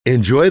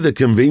Enjoy the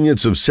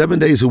convenience of 7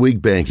 days a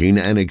week banking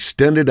and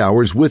extended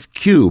hours with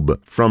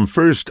Cube from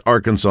First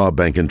Arkansas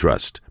Bank and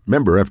Trust.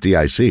 Member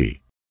FDIC.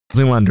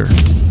 Wonder.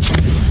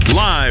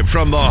 Live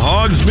from the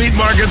Hogs Meat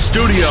Market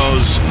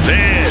Studios,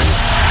 this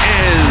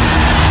is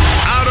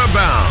Out of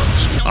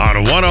Bounds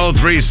on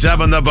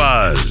 103.7 The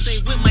Buzz.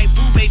 With my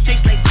boo-babe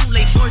tastes like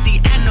Kool-Aid for the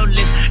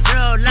analyst.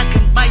 Girl, I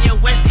can buy a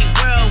Westie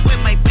world with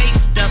my base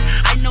stuff.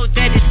 I know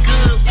that it's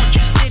good. Won't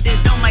you sit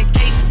it on my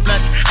taste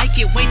buds? I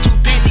get way too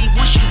busy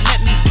once you let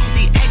me do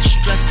the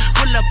extras.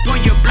 Pull up on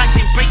your block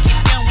and break it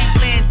down. We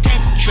playing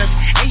Tetris.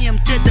 AM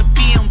to the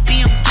PM,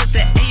 PM to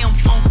the AM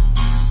phone.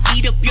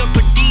 Eat up your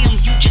per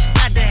diem. You just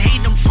gotta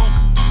hate them funk.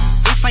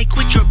 If I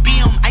quit your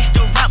BM, I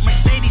still rock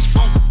Mercedes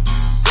funk.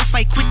 If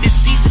I quit this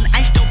season,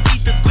 I still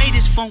be the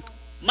greatest funk.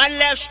 My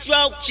left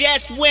stroke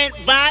just went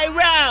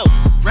viral.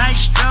 Right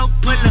stroke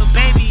put a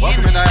baby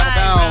Welcome in into Out of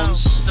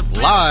Bounds,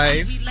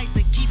 live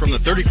from the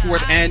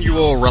 34th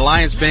Annual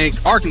Reliance Bank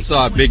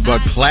Arkansas Big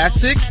Buck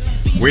Classic.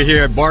 We're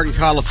here at Barton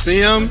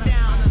Coliseum.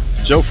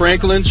 Joe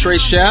Franklin, Trey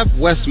Schapp,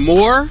 Wes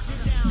Moore,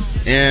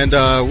 and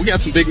we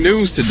got some big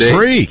news today.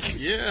 Freak!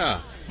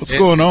 Yeah. What's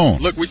going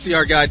on? Look, we see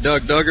our guy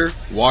Doug Duggar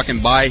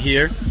walking by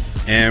here,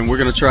 and we're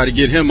going to try to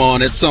get him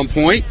on at some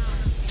point.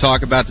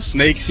 Talk about the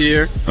Snakes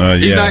here.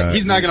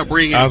 He's not going to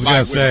bring anybody. I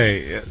was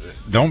going to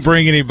say, don't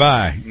bring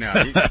anybody. No,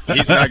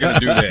 he's not going to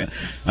do that.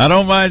 I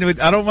don't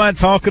mind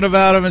talking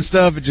about him and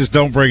stuff, but just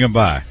don't bring him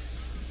by.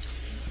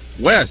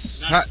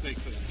 Wes,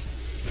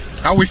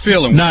 how we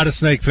feeling? Not a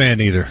Snake fan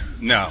either.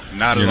 No,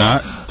 not You're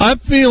at all. not? I'm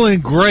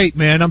feeling great,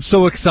 man. I'm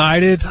so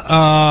excited.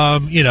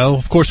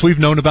 Of course, we've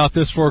known about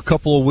this for a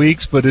couple of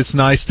weeks, but it's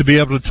nice to be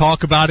able to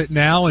talk about it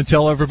now and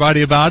tell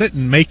everybody about it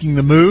and making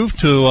the move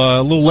to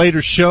a little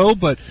later show.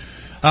 But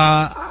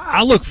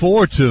I look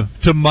forward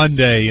to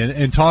Monday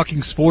and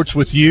talking sports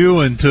with you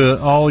and to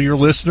all your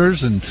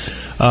listeners. And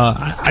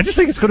I just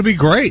think it's going to be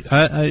great.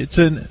 It's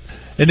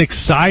an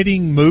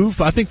exciting move,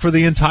 I think, for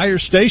the entire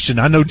station.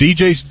 I know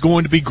DJ's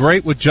going to be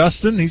great with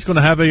Justin. He's going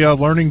to have a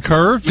learning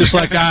curve, just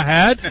like I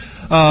had.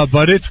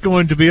 But it's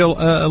going to be a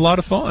lot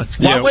of fun.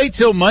 Why wait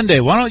till Monday?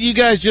 Why don't you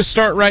guys just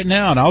start right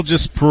now, and I'll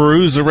just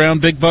peruse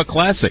around Big Buck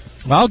Classic.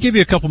 Well, I'll give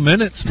you a couple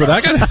minutes, but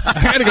I got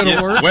to go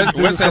to work.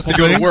 Wes has to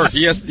go to work.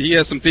 He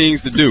has some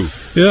things to do.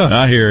 Yeah,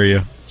 I hear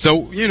you.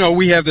 So,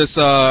 we have this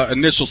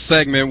initial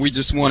segment. We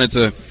just wanted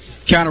to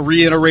kind of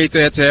reiterate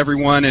that to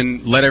everyone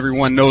and let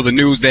everyone know the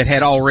news that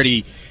had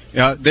already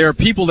there are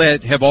people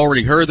that have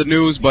already heard the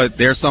news, but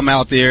there's some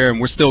out there,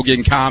 and we're still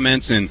getting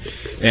comments and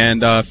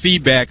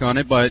feedback on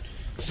it, but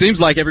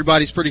seems like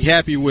everybody's pretty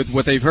happy with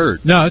what they've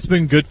heard. No, it's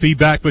been good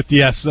feedback, but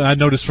yes, I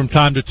noticed from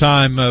time to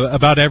time,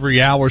 about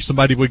every hour,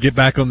 somebody would get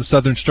back on the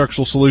Southern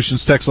Structural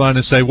Solutions text line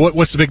and say,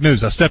 what's the big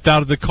news? I stepped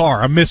out of the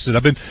car. I missed it.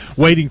 I've been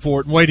waiting for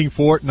it,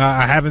 and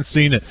I haven't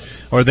seen it,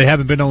 or they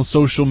haven't been on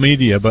social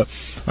media. But,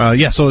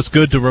 so it's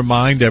good to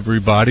remind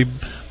everybody.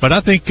 But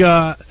I think,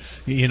 Out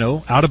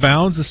of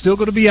Bounds is still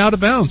going to be Out of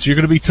Bounds. We're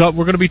going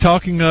to be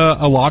talking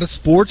a lot of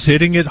sports,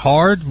 hitting it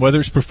hard, whether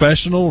it's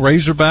professional,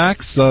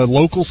 Razorbacks,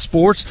 local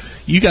sports.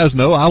 You guys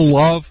know I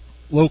love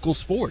local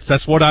sports.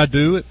 That's what I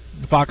do at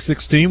Fox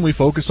 16. We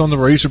focus on the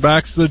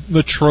Razorbacks,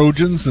 the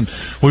Trojans, and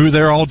we were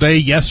there all day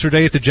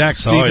yesterday at the Jack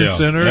Stevens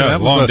Center. Yeah,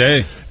 that was long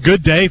day.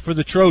 Good day for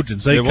the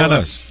Trojans. They kind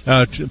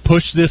of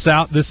pushed this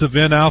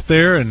event out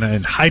there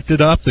and hyped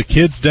it up. The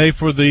kids' day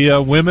for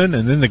the women,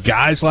 and then the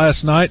guys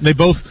last night.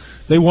 And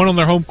they won on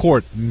their home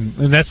court,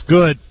 and that's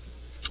good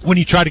when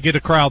you try to get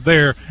a crowd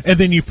there and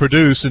then you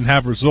produce and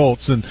have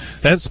results, and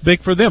that's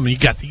big for them. You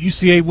got the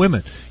UCA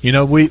women.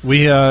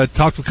 We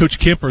talked with Coach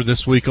Kemper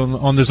this week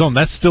on the Zone.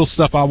 That's still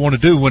stuff I want to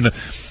do when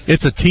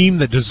it's a team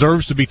that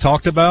deserves to be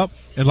talked about.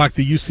 And like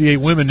the UCA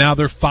women, now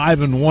they're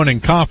 5-1 in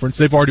conference.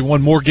 They've already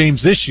won more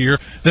games this year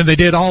than they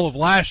did all of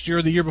last year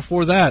or the year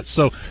before that.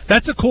 So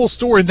that's a cool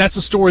story, and that's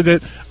a story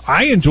that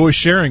I enjoy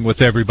sharing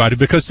with everybody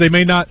because they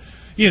may not,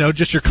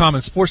 just your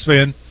common sports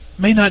fan,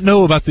 may not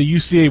know about the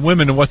UCA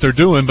women and what they're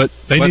doing, but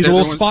they need a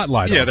little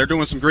spotlight on. Yeah, they're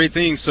doing some great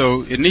things,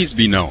 so it needs to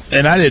be known.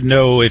 And I didn't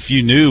know if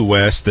you knew,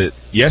 Wes, that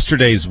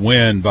yesterday's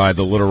win by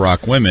the Little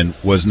Rock women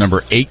was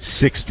number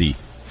 860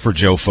 for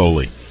Joe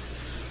Foley.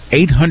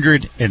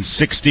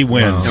 860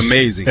 wins. Wow.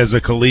 Amazing. As a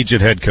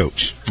collegiate head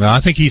coach. Well, I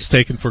think he's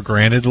taken for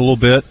granted a little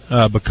bit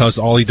because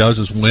all he does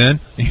is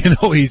win.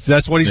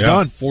 That's what he's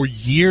done for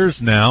years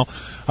now.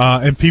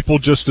 And people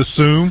just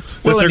assume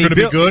that they're going to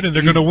be good and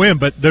they're going to win,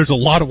 but there's a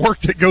lot of work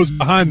that goes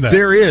behind that.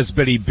 There is,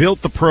 but he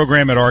built the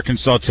program at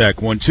Arkansas Tech,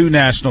 won 2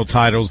 national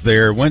titles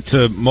there, went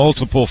to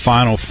multiple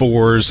Final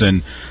Fours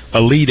and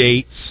Elite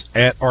Eights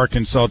at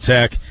Arkansas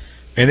Tech,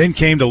 and then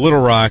came to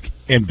Little Rock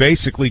and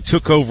basically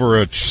took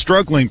over a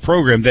struggling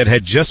program that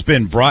had just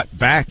been brought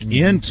back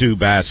into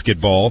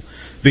basketball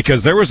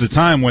because there was a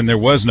time when there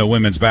was no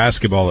women's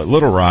basketball at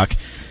Little Rock.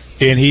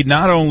 And he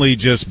not only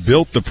just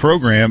built the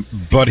program,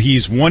 but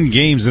he's won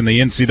games in the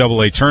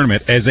NCAA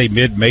tournament as a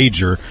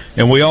mid-major.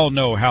 And we all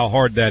know how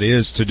hard that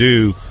is to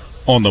do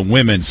on the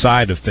women's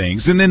side of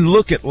things. And then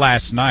look at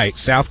last night,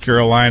 South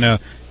Carolina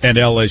and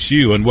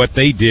LSU and what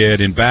they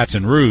did in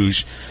Baton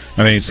Rouge.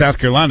 I mean, South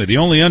Carolina, the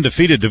only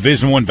undefeated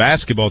Division I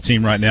basketball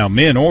team right now,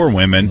 men or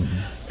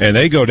women, and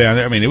they go down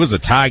there. I mean, it was a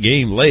tie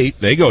game late.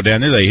 They go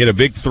down there, they hit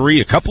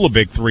a couple of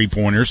big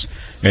three-pointers,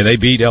 and they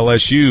beat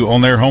LSU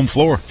on their home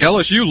floor.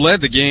 LSU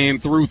led the game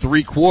through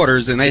 3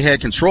 quarters, and they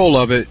had control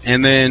of it,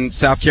 and then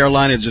South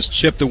Carolina just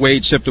chipped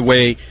away,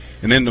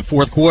 and then the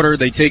fourth quarter,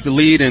 they take the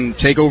lead and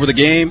take over the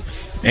game.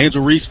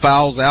 Angel Reese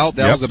fouls out.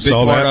 That was a big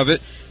part of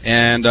it.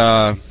 And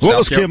what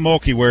was Kim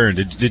Mulkey wearing?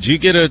 Did you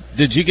get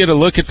a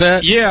look at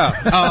that?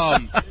 Yeah.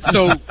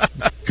 So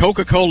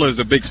Coca-Cola is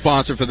a big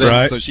sponsor for this.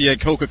 Right. So she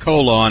had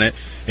Coca-Cola on it.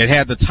 It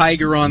had the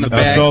tiger on the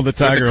back. I saw the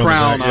tiger with the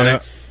crown on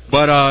it.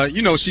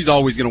 But she's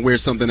always going to wear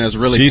something that's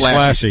really she's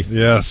flashy.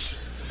 Yes.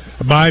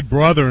 My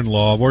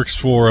brother-in-law works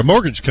for a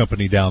mortgage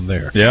company down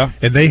there. Yeah.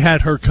 And they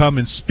had her come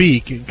and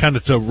speak, kind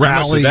of to rally.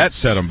 How much did that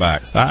set them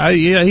back?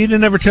 He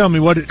didn't ever tell me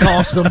what it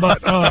cost them,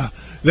 but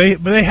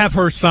they have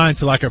her signed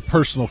to like a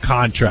personal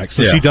contract,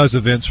 so she does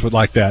events for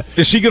like that.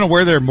 Is she going to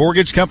wear their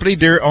mortgage company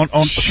on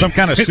some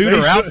kind of suit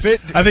or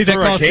outfit? I think that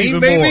for costs a game,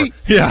 even maybe? more.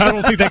 Yeah, I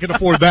don't think they can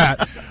afford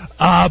that.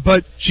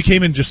 But she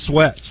came in just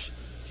sweats,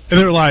 and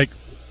they're like,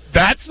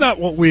 that's not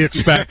what we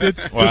expected.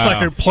 Wow. Just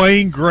like her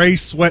plain gray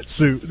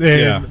sweatsuit,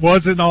 and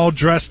wasn't all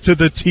dressed to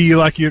the T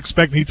like you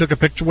expect. He took a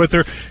picture with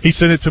her. He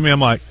sent it to me. I'm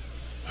like,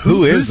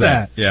 who is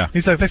that? Yeah.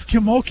 He's like, that's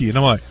Kim Mulkey. And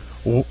I'm like,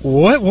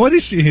 what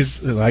is she? He's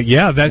like,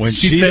 yeah, that's when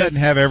she doesn't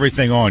have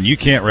everything on, you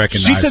can't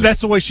recognize her. She said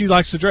that's the way she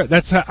likes to dress.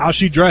 That's how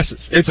she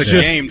dresses. It's a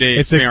game day.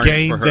 It's a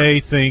game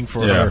day thing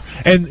for her,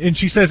 and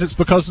she says it's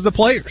because of the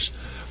players.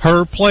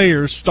 Her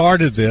players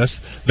started this.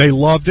 They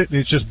loved it, and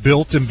it's just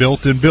built and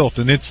built and built.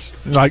 And it's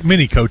like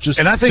many coaches.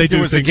 And I think there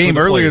was a game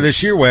earlier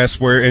this year, Wes,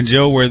 where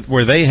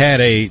they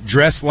had a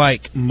dress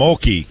like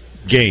Mulkey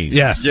game.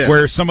 Yes.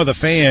 Where some of the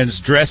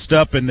fans dressed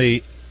up in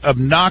the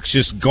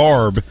obnoxious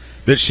garb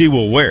that she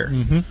will wear.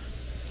 Mm-hmm.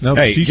 No,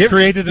 she's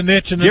created a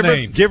niche in the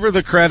name. Give her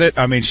the credit.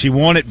 I mean, she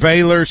won at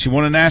Baylor. She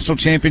won a national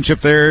championship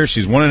there.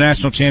 She's won a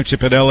national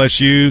championship at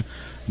LSU.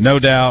 No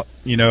doubt,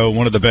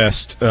 one of the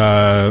best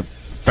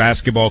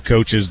basketball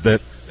coaches that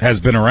has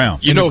been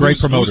around.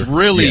 Who's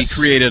really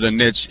created a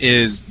niche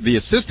is the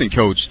assistant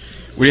coach.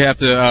 We have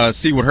to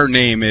see what her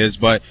name is,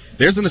 but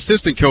there's an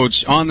assistant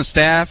coach on the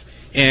staff,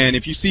 and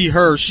if you see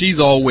her, she's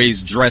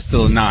always dressed to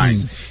the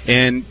nines.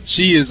 And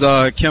she is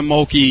Kim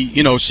Mulkey.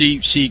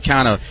 She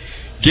kind of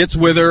gets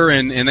with her,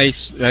 and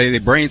they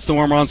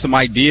brainstorm on some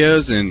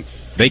ideas, and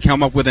they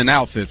come up with an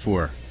outfit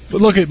for her. But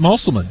look at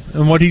Musselman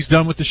and what he's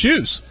done with the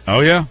shoes.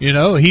 Oh, yeah.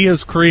 He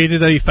has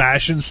created a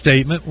fashion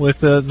statement with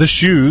the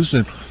shoes,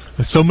 and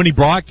with so many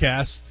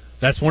broadcasts,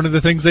 that's one of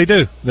the things they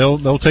do.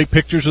 They'll take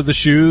pictures of the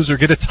shoes or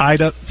get a tight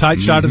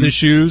shot of the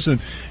shoes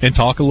and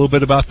talk a little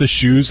bit about the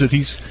shoes that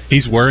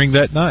he's wearing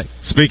that night.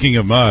 Speaking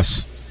of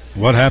us,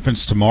 what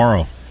happens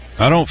tomorrow?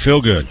 I don't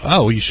feel good.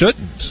 Oh, you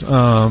shouldn't.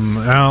 I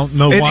don't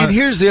know why. And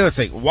here's the other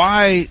thing.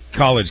 Why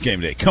College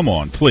Game Day? Come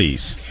on,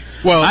 please.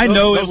 Well, I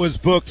know it was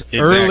booked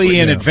early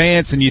in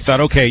advance, and you thought,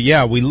 okay,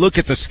 we look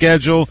at the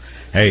schedule.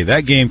 Hey,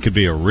 that game could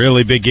be a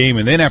really big game.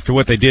 And then after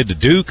what they did to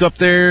Duke up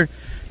there,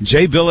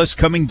 Jay Billis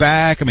coming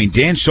back. I mean,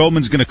 Dan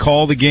Schulman's going to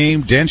call the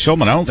game. Dan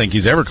Schulman, I don't think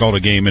he's ever called a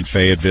game in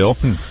Fayetteville.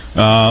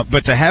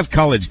 But to have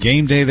College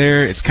Game Day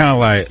there, it's kind of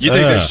like... You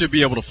think they should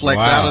be able to flex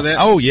out of that?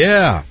 Oh,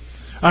 yeah.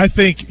 I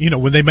think,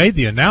 when they made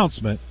the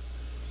announcement,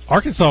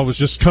 Arkansas was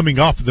just coming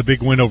off of the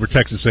big win over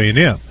Texas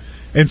A&M.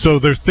 And so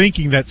they're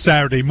thinking that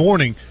Saturday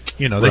morning,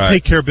 they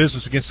take care of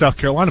business against South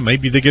Carolina.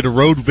 Maybe they get a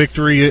road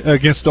victory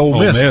against Ole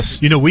Miss.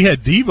 We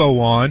had Devo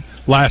on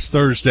last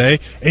Thursday,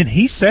 and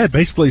he said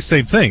basically the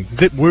same thing,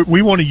 that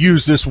we want to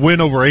use this win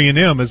over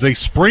A&M as a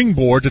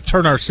springboard to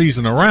turn our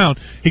season around.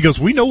 He goes,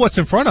 we know what's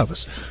in front of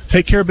us.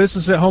 Take care of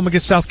business at home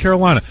against South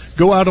Carolina.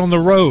 Go out on the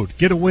road.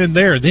 Get a win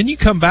there. Then you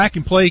come back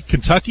and play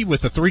Kentucky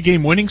with a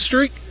 3-game winning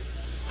streak.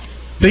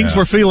 Things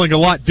were feeling a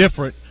lot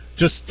different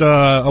just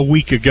a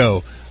week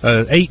ago.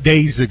 8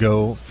 days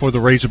ago for the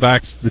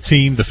Razorbacks, the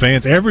team, the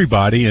fans,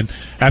 everybody, and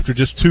after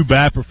just 2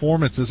 bad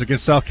performances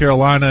against South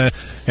Carolina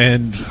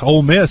and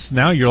Ole Miss,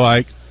 now you're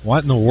like,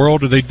 what in the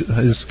world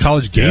is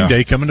College Game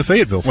Day coming to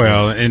Fayetteville for?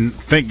 Well, and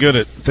thank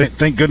goodness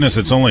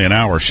it's only an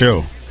hour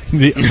show.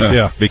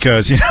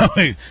 Because,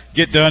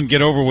 get done,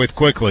 get over with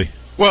quickly.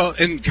 Well,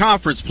 in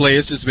conference play,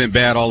 it's just been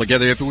bad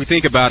altogether. If we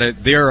think about it,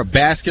 they're a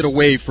basket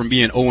away from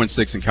being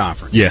 0-6 in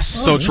conference.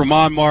 Yes. So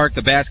Tremont Mark,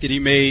 the basket he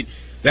made,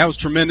 that was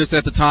tremendous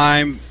at the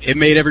time. It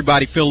made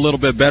everybody feel a little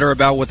bit better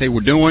about what they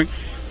were doing.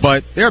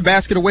 But they're a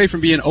basket away from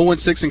being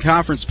 0-6 in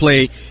conference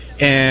play,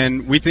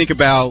 and we think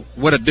about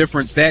what a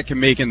difference that can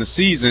make in the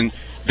season,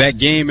 that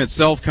game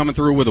itself coming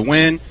through with a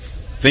win.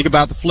 Think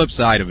about the flip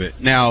side of it.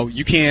 Now,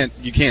 you can't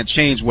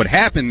change what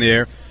happened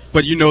there,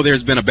 but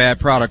there's been a bad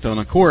product on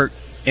the court,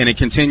 and it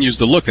continues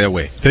to look that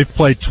way. They've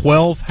played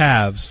 12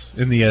 halves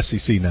in the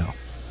SEC now.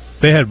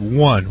 They had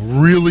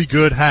one really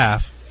good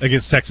half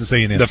against Texas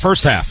A&M. The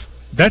first half.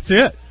 That's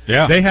it.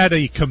 Yeah. They had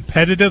a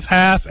competitive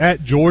half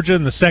at Georgia.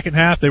 In the second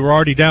half, they were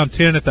already down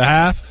 10 at the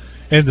half.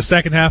 And the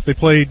second half, they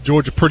played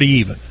Georgia pretty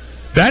even.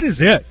 That is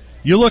it.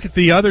 You look at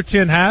the other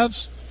 10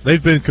 halves,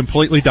 they've been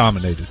completely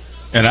dominated.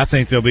 And I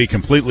think they'll be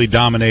completely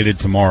dominated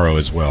tomorrow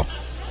as well.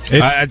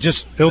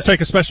 It'll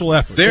take a special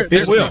effort.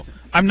 It will.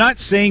 I'm not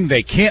saying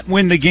they can't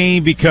win the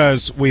game,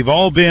 because we've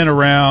all been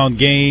around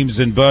games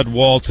in Bud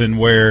Walton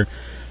where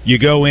you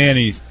go in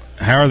and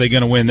how are they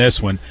going to win this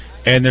one?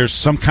 And there's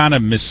some kind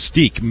of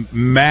mystique,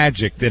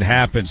 magic that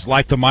happens,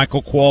 like the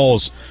Michael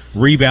Qualls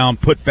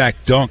rebound putback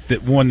dunk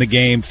that won the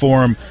game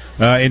for him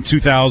in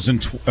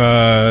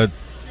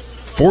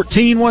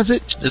 2014, was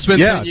it? It's been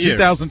 10 years.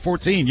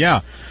 2014,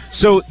 yeah.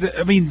 So,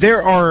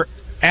 there are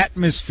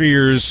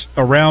atmospheres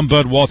around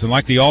Bud Walton,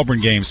 like the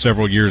Auburn game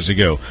several years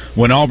ago.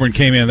 When Auburn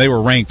came in, they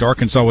were ranked.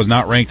 Arkansas was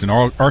not ranked, and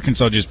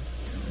Arkansas just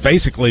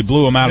basically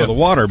blew them out of the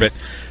water. But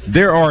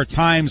there are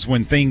times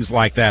when things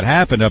like that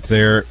happen up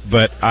there,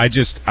 but I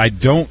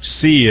don't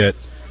see it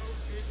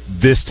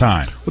this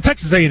time. Well,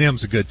 Texas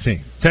A&M's a good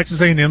team.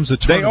 Texas A&M's a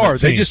tournament They are.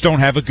 team. They just don't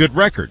have a good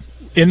record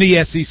in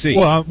the SEC.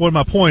 Well,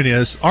 my point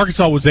is,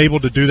 Arkansas was able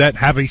to do that,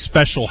 have a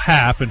special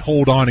half, and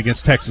hold on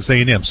against Texas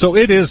A&M. So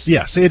it is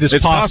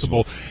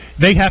possible.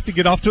 They have to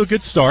get off to a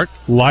good start,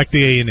 like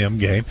the A&M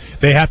game.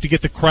 They have to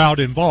get the crowd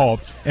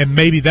involved, and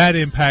maybe that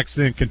impacts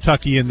then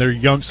Kentucky and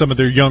some of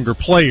their younger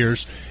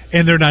players,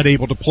 and they're not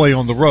able to play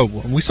on the road.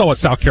 And we saw what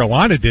South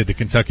Carolina did to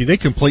Kentucky. They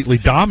completely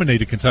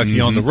dominated Kentucky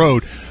on the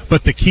road.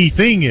 But the key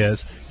thing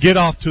is, get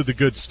off to the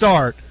good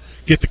start,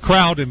 get the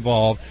crowd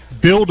involved,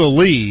 build a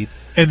lead,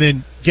 and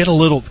then get a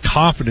little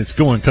confidence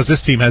going, because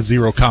this team has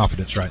zero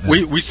confidence right now.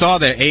 We saw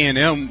that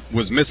A&M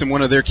was missing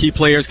one of their key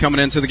players coming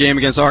into the game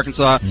against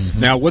Arkansas.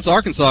 Now, what's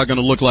Arkansas going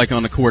to look like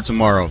on the court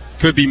tomorrow?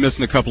 Could be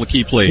missing a couple of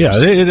key players.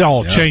 Yeah, it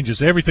all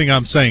changes. Everything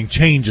I'm saying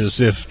changes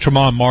if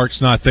Tremont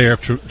Mark's not there, if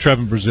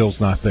Trevin Brazil's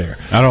not there.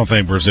 I don't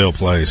think Brazil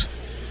plays.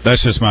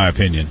 That's just my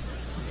opinion.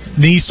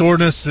 Knee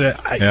soreness, they're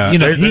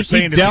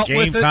saying he dealt it's a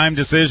with it. game-time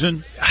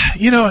decision.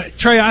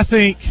 Trey, I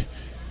think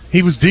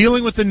he was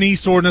dealing with the knee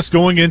soreness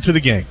going into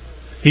the game.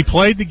 He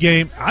played the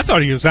game. I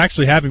thought he was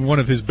actually having one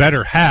of his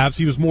better halves.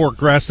 He was more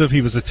aggressive.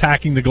 He was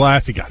attacking the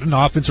glass. He got an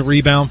offensive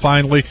rebound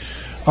finally.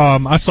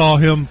 I saw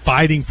him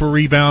fighting for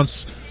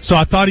rebounds. So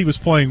I thought he was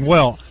playing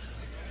well.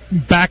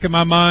 Back in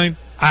my mind,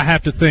 I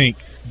have to think,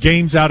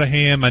 game's out of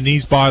hand. My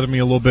knees bother me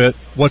a little bit.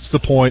 What's the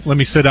point? Let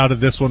me sit out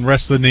of this one,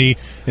 rest the knee,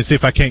 and see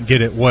if I can't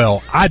get it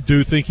well. I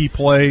do think he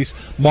plays.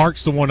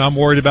 Mark's the one I'm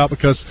worried about,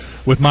 because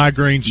with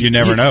migraines, you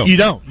never know. You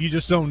don't. You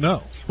just don't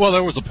know. Well,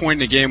 there was a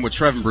point in the game with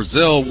Trevin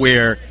Brazil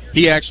where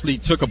he actually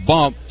took a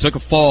bump, took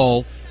a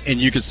fall, and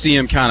you could see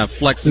him kind of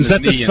flexing his knee.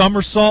 Is that the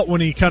somersault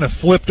when he kind of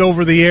flipped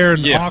over the air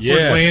and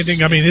awkward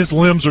landing? I mean, his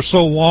limbs are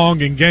so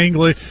long and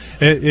gangly,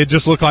 it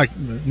just looked like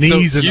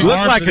knees and arms. You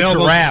look like a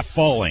giraffe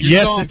falling.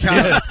 You saw him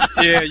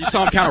you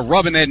saw him kind of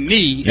rubbing that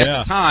knee at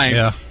the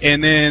time,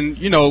 and then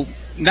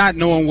not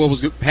knowing what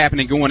was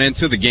happening going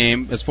into the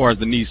game as far as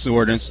the knee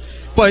soreness,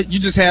 but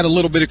you just had a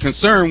little bit of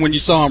concern when you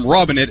saw him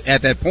rubbing it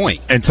at that point.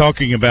 And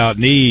talking about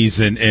knees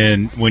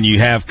and when you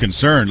have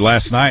concern,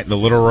 last night in the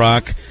Little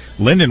Rock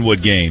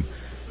Lindenwood game,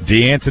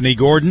 DeAnthony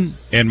Gordon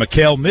and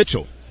Mikael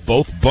Mitchell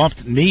both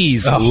bumped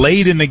knees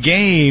late in the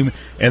game,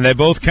 and they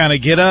both kind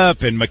of get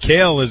up, and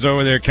Mikael is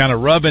over there kind of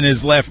rubbing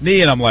his left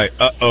knee, and I'm like,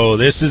 uh-oh,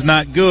 this is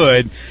not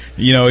good.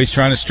 He's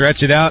trying to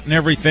stretch it out and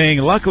everything.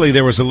 Luckily,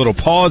 there was a little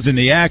pause in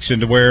the action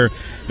to where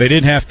they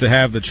didn't have to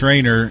have the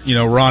trainer,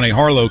 Ronnie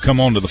Harlow,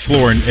 come onto the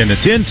floor and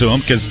attend to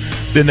him, because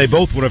then they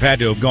both would have had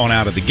to have gone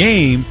out of the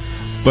game.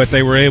 But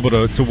they were able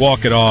to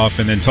walk it off,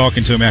 and then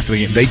talking to him after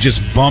the game, they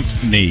just bumped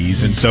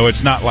knees, and so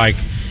it's not like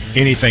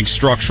anything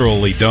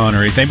structurally done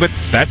or anything, but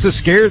that's a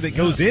scare that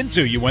goes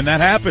into you when that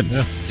happens.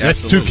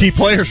 That's two key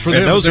players for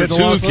them. And those are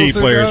two key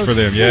players for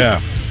them, yeah.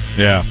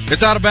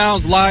 It's Out of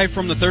Bounds live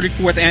from the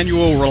 34th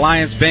Annual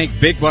Reliance Bank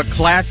Big Buck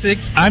Classic.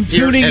 I'm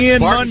tuning in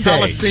Barton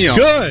Monday. Coliseum.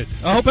 Good.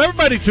 I hope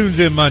everybody tunes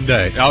in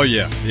Monday. Oh,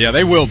 yeah. Yeah,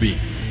 they will be.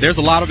 There's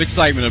a lot of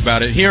excitement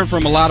about it. Hearing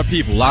from a lot of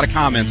people, a lot of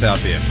comments out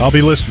there. I'll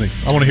be listening.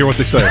 I want to hear what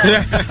they say.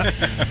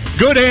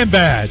 Good and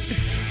bad.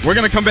 We're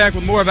going to come back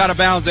with more of Out of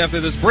Bounds after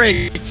this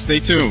break.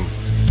 Stay tuned.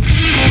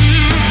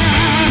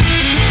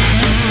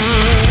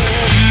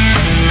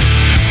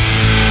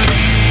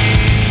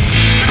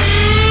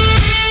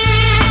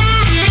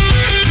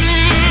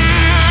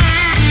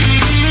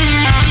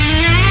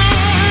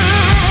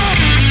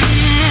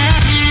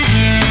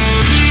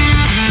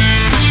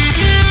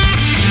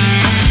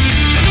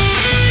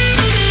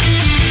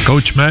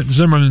 Coach Matt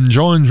Zimmerman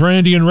joins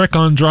Randy and Rick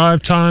on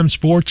Drive Time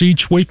Sports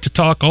each week to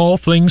talk all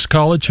things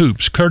college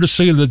hoops,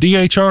 courtesy of the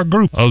DHR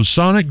Group of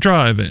Sonic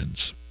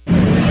Drive-Ins.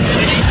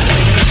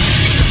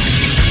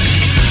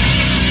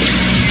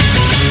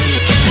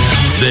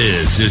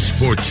 This is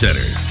Sports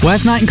Center.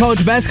 Last night in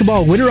college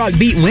basketball, Little Rock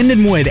beat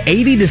Lindenwood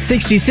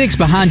 80-66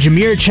 behind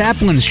Jameer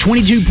Chaplin's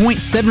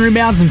 22.7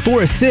 rebounds and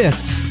 4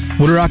 assists.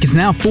 Wooded Rock is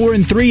now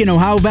 4-3 in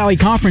Ohio Valley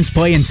Conference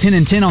play and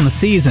 10-10 on the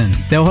season.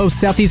 They'll host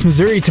Southeast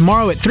Missouri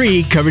tomorrow at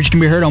 3. Coverage can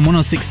be heard on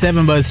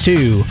 106.7 Buzz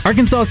 2.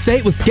 Arkansas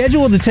State was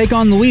scheduled to take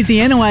on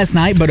Louisiana last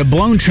night, but a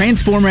blown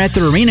transformer at the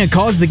arena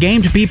caused the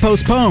game to be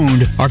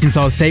postponed.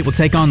 Arkansas State will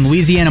take on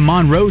Louisiana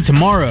Monroe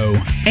tomorrow.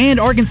 And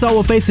Arkansas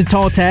will face a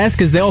tall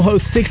task as they'll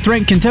host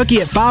 6th-ranked Kentucky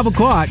at 5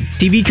 o'clock.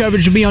 TV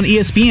coverage will be on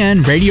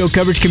ESPN. Radio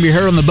coverage can be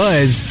heard on The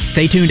Buzz.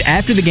 Stay tuned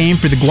after the game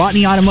for the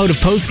Gwatney Automotive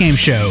postgame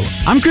show.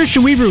 I'm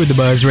Christian Weaver with The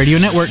Buzz Radio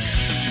Network.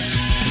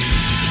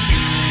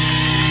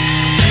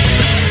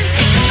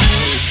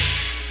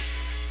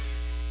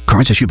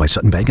 Cards issued by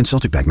Sutton Bank and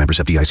Celtic Bank, members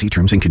FDIC.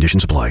 Terms and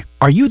conditions apply.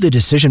 Are you the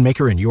decision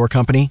maker in your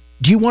company?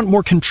 Do you want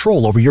more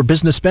control over your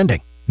business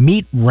spending?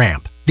 Meet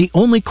Ramp, the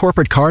only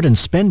corporate card and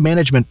spend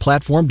management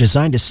platform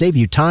designed to save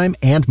you time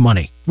and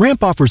money.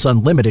 Ramp offers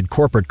unlimited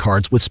corporate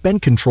cards with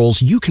spend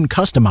controls you can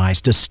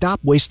customize to stop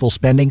wasteful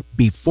spending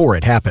before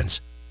it happens.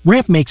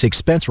 Ramp makes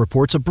expense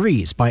reports a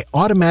breeze by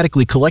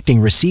automatically collecting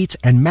receipts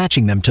and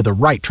matching them to the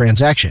right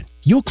transaction.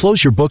 You'll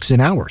close your books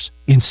in hours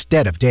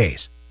instead of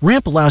days.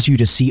 Ramp allows you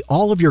to see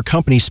all of your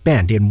company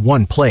spend in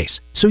one place,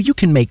 so you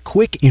can make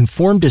quick,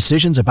 informed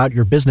decisions about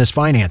your business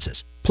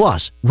finances.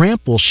 Plus,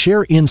 Ramp will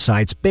share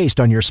insights based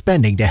on your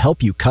spending to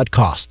help you cut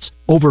costs.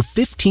 Over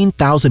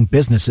 15,000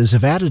 businesses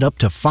have added up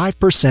to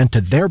 5%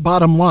 to their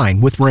bottom line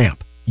with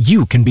Ramp.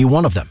 You can be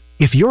one of them.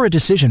 If you're a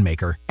decision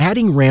maker,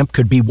 adding Ramp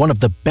could be one of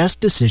the best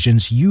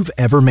decisions you've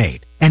ever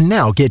made. And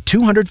now get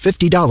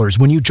 $250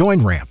 when you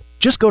join Ramp.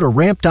 Just go to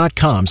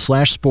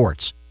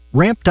ramp.com/sports.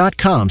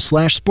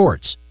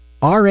 Ramp.com/sports.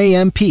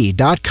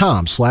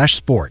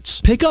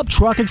 ramp.com/sports. Pickup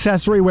Truck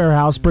Accessory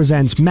Warehouse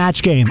presents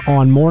Match Game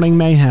on Morning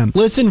Mayhem.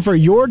 Listen for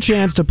your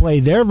chance to play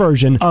their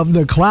version of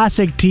the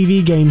classic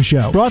TV game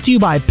show. Brought to you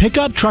by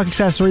Pickup Truck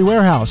Accessory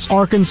Warehouse,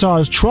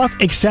 Arkansas's truck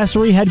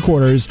accessory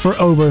headquarters for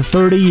over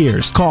 30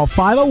 years. Call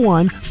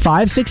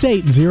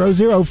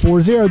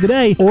 501-568-0040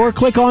 today or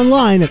click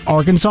online at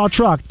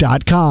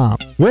arkansastruck.com.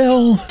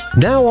 Well,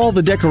 now all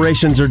the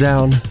decorations are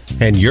down,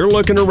 and you're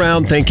looking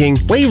around thinking,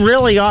 we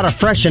really ought to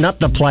freshen up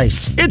the place.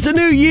 It's a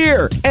new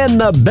year, and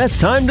the best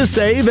time to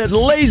save at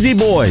Lazy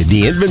Boy.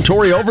 The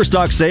inventory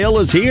overstock sale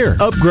is here.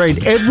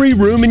 Upgrade every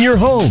room in your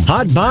home.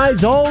 Hot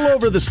buys all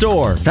over the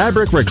store.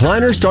 Fabric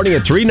recliners starting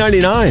at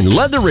 $3.99.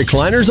 Leather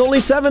recliners only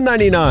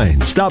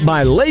 $7.99. Stop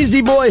by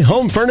Lazy Boy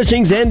Home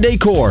Furnishings and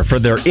Decor for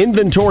their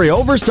inventory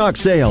overstock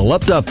sale,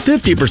 up to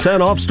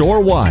 50% off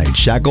store-wide.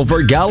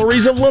 Shackelford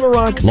Galleries of Little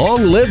Rock.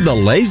 Long live the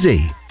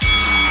Lazy.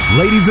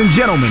 Ladies and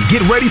gentlemen,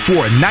 get ready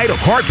for a night of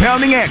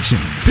heart-pounding action.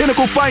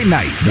 Pinnacle Fight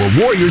Night, where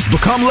warriors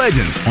become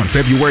legends. On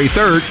February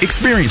 3rd,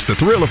 experience the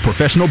thrill of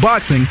professional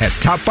boxing as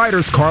top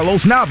fighters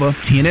Carlos Nava,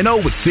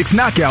 10-0 with 6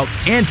 knockouts,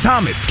 and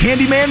Thomas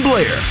Candyman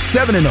Blair,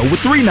 7-0 with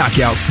 3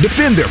 knockouts,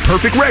 defend their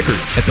perfect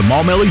records at the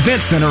Maumelle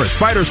Event Center as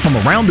fighters from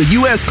around the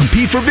U.S.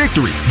 compete for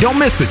victory. Don't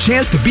miss the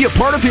chance to be a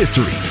part of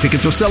history.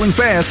 Tickets are selling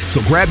fast,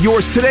 so grab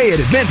yours today at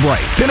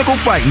Eventbrite.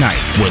 Pinnacle Fight Night,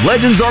 where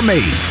legends are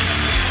made.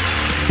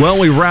 Well,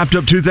 we wrapped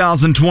up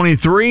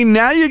 2023.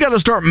 Now you got to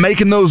start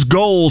making those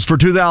goals for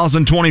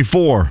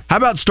 2024. How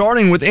about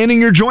starting with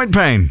ending your joint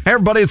pain? Hey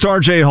everybody, it's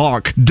RJ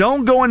Hawk.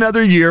 Don't go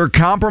another year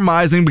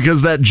compromising because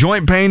of that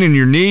joint pain in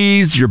your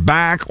knees, your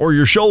back, or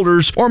your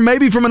shoulders, or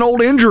maybe from an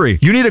old injury.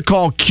 You need to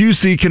call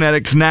QC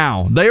Kinetics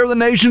now. They are the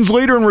nation's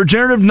leader in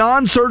regenerative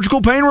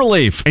non-surgical pain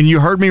relief. And you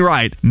heard me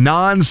right,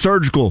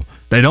 non-surgical.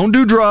 They don't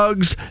do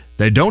drugs,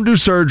 they don't do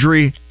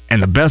surgery,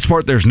 and the best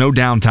part, there's no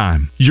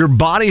downtime. Your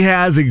body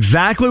has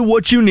exactly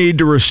what you need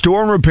to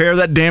restore and repair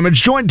that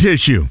damaged joint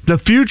tissue. The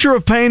future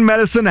of pain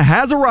medicine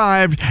has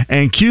arrived,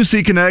 and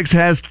QC Kinetics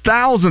has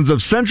thousands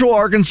of Central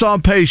Arkansas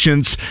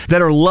patients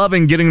that are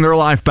loving getting their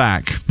life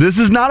back. This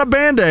is not a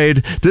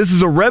Band-Aid. This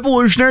is a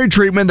revolutionary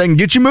treatment that can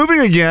get you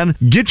moving again,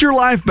 get your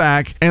life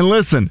back, and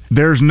listen,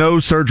 there's no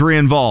surgery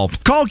involved.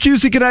 Call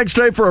QC Kinetics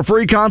today for a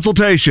free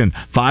consultation.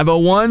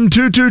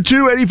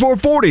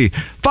 501-222-8440.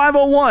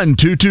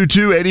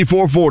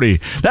 501-222-8440.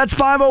 That's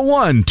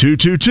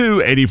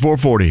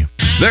 501-222-8440.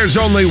 There's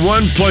only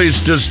one place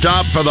to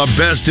stop for the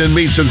best in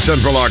meats in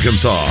Central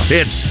Arkansas.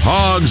 It's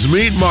Hogs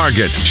Meat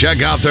Market. Check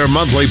out their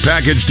monthly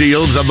package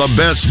deals of the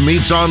best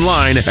meats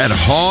online at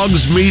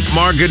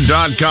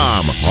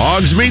hogsmeatmarket.com.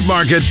 Hogs Meat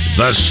Market,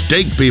 the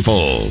steak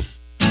people.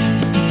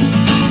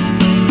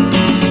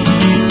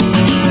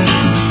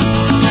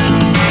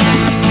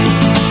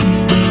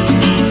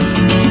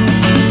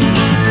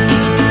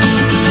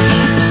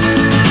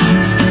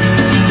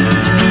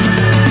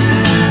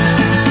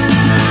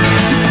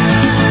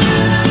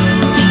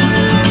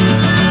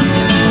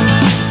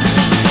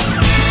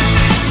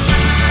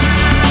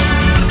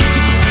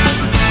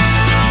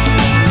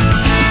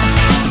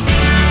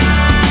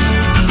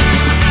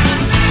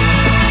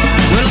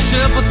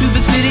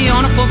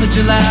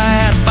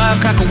 July, a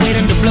firecracker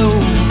waiting to blow,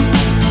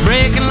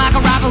 breaking like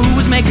a robber who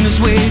was making his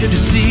way to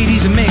the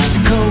cities of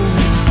Mexico.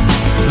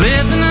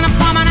 Lived in an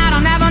apartment out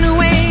on Avenue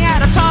A,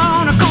 at a tall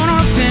on a corner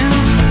of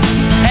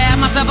 10. Had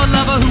myself a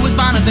lover who was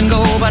finer than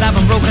gold, but I've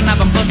been broken, I've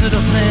been busted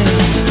up since.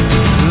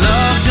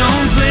 Love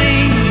don't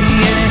play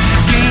any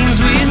games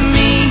with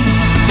me.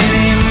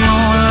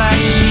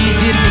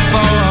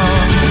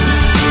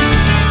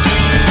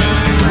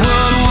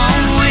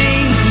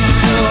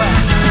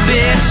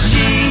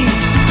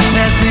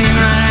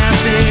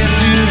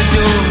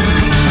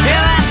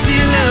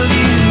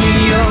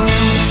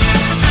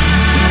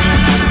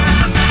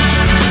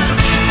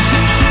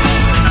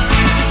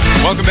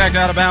 back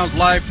out of bounds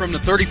live from the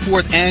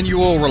 34th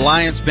annual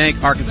Reliance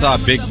Bank Arkansas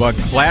Big Buck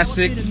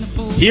Classic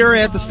here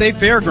at the State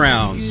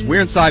Fairgrounds.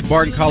 We're inside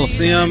Barton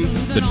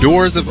Coliseum. The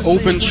doors have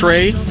opened,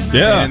 Trey.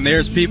 Yeah. And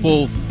there's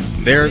people,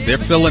 they're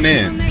filling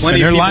in.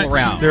 Plenty of people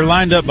around. They're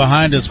lined up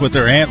behind us with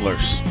their antlers.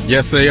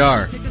 Yes, they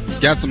are.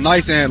 Got some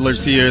nice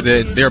antlers here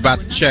that they're about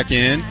to check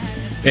in.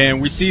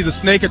 And we see the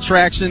snake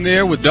attraction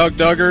there with Doug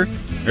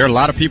Duggar. There are a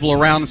lot of people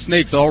around the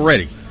snakes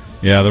already.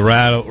 Yeah, the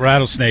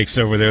rattlesnakes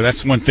over there.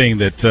 That's one thing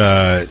that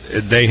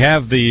they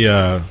have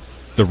the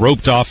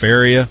roped off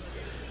area,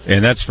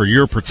 and that's for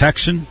your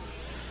protection.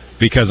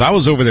 Because I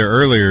was over there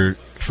earlier,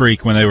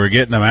 Freak, when they were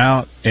getting them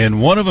out,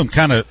 and one of them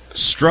kind of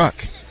struck.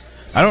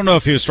 I don't know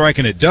if he was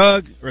striking at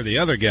Doug or the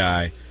other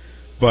guy,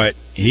 but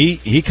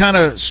he kind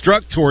of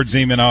struck towards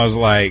him, and I was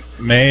like,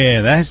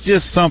 man, that's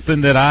just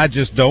something that I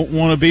just don't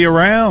want to be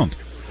around.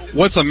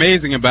 What's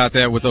amazing about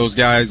that with those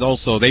guys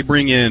also, they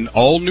bring in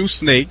all new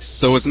snakes,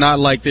 so it's not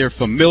like they're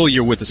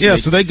familiar with the snakes.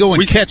 Yeah, so they go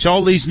and catch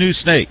all these new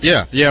snakes.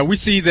 Yeah, we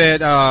see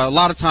that a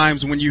lot of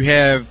times when you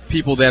have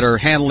people that are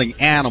handling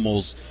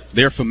animals,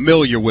 they're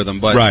familiar with them.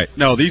 But right.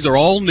 No, these are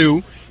all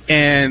new,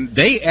 and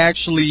they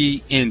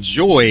actually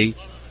enjoy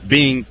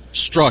being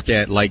struck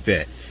at like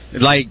that.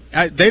 Like,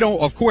 they don't,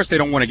 of course they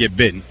don't want to get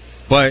bitten,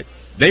 but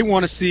they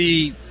want to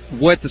see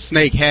what the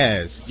snake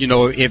has. You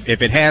know,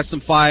 if it has some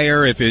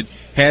fire, if it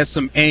has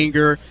some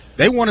anger,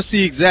 they want to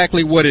see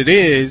exactly what it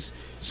is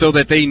so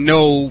that they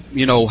know,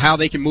 you know, how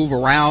they can move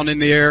around in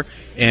there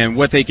and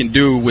what they can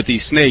do with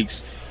these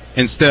snakes.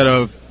 Instead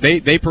of,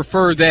 they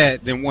prefer that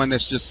than one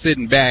that's just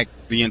sitting back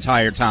the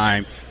entire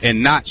time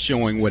and not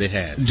showing what it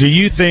has. Do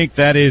you think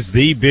that is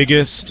the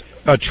biggest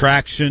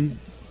attraction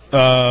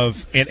of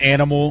an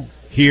animal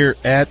here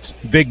at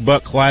Big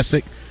Buck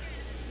Classic?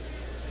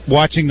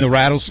 Watching the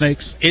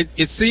rattlesnakes?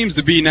 It seems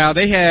to be now.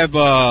 They have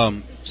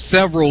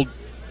several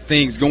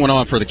things going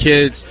on for the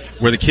kids,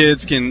 where the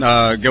kids can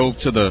go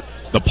to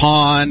the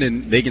pond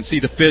and they can see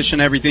the fish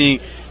and everything.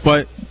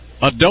 But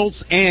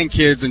adults and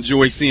kids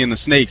enjoy seeing the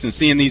snakes and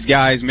seeing these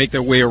guys make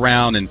their way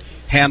around and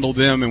handle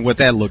them and what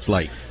that looks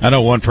like. I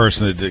know one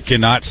person that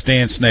cannot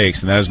stand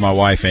snakes, and that is my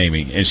wife,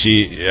 Amy. And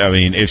she, I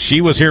mean, if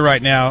she was here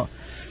right now,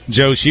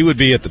 Joe, she would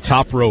be at the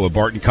top row of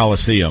Barton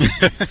Coliseum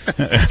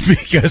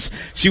because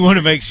she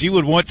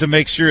would want to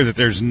make sure that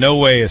there's no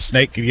way a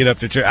snake can get up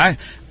to.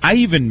 I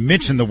even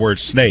mentioned the word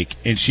snake,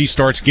 and she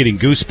starts getting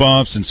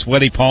goosebumps and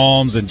sweaty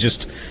palms and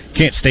just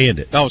can't stand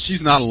it. Oh,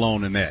 she's not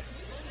alone in that.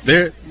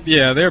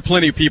 There are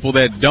plenty of people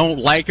that don't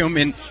like them,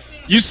 and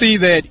you see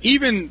that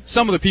even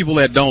some of the people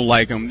that don't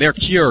like them, they're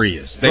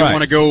curious. They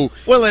want to go.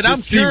 Well, and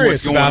I'm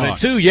curious about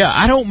it too. Yeah,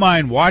 I don't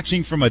mind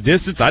watching from a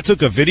distance. I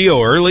took a video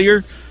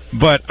earlier.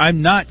 But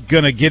I'm not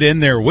going to get in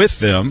there with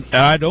them.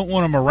 I don't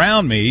want them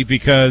around me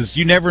because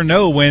you never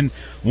know when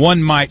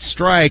one might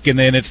strike, and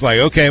then it's like,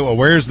 okay, well,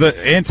 where's the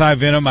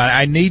anti-venom?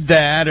 I need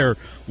that, or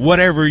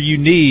whatever you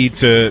need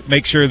to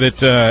make sure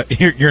that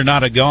you're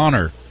not a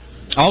goner.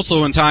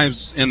 Also, in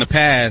times in the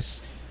past,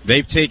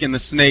 they've taken the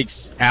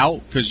snakes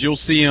out because you'll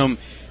see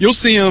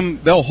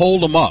them, they'll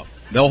hold them up.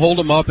 They'll hold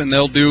them up, and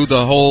they'll do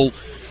the whole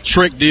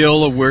trick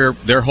deal of where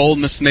they're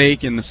holding the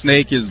snake and the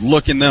snake is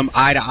looking them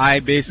eye to eye,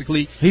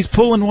 basically. He's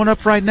pulling one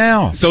up right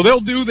now. So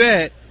they'll do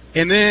that,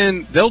 and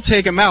then they'll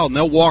take them out and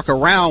they'll walk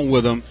around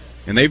with them,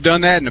 and they've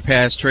done that in the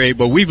past, Trey,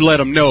 but we've let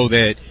them know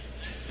that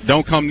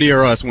don't come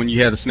near us when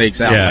you have the snakes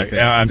out like that.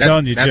 I'm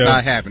telling you, that's Joe,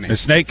 not happening. The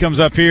snake comes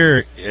up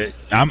here,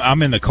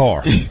 I'm in the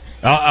car.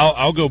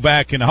 I'll go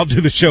back and I'll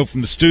do the show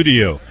from the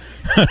studio.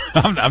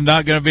 I'm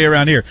not going to be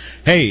around here.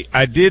 Hey,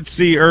 I did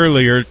see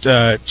earlier,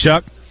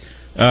 Chuck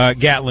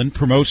Gatlin,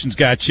 promotions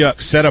guy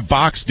Chuck, set a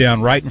box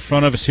down right in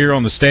front of us here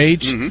on the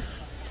stage. Mm-hmm.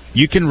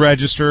 You can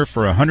register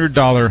for a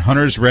 $100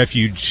 Hunter's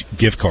Refuge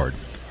gift card.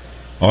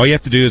 All you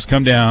have to do is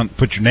come down,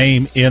 put your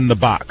name in the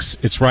box.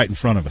 It's right in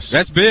front of us.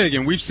 That's big,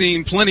 and we've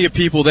seen plenty of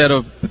people that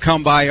have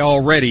come by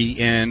already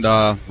and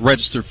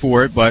registered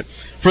for it. But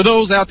for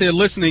those out there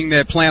listening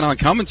that plan on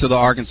coming to the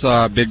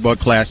Arkansas Big Buck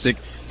Classic,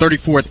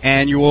 34th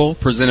Annual,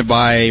 presented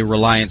by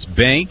Reliance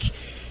Bank,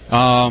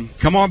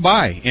 come on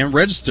by and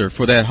register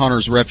for that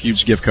Hunter's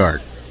Refuge gift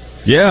card.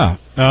 Yeah,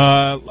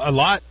 a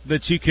lot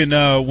that you can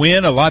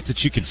win, a lot that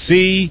you can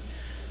see,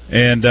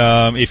 and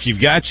if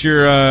you've got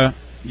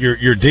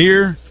your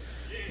deer,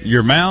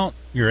 your mount,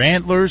 your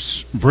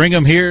antlers, bring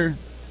them here.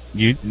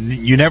 You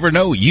never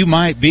know. You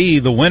might be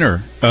the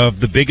winner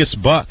of the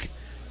biggest buck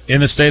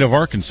in the state of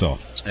Arkansas.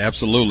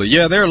 Absolutely.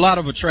 Yeah, there are a lot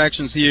of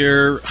attractions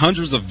here,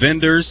 hundreds of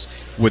vendors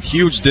with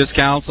huge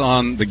discounts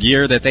on the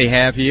gear that they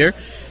have here.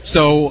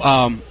 So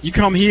you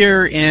come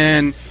here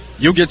and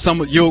you'll get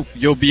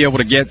you'll be able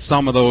to get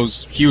some of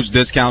those huge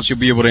discounts. You'll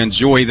be able to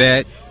enjoy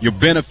that. You'll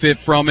benefit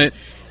from it.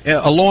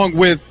 Along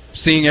with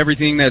seeing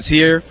everything that's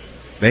here,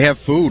 they have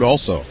food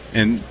also.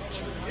 And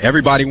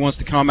everybody wants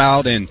to come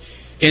out and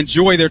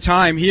enjoy their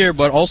time here,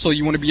 but also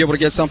you want to be able to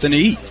get something to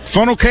eat.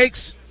 Funnel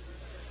cakes?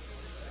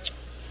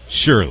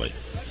 Surely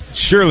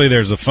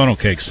there's a funnel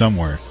cake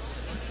somewhere.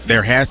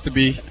 There has to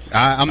be.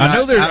 I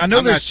know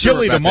there's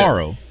chili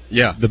tomorrow.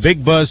 Yeah. The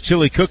Big Buzz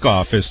Chili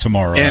Cook-Off is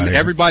tomorrow. And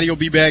everybody will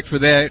be back for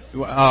that.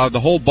 The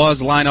whole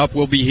Buzz lineup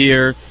will be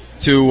here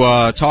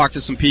to talk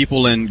to some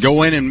people and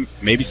go in and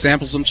maybe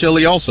sample some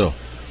chili also.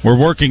 We're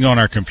working on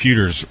our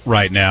computers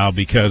right now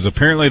because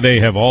apparently they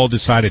have all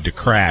decided to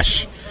crash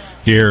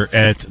here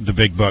at the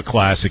Big Buck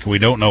Classic. We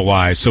don't know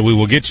why, so we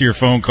will get to your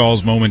phone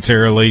calls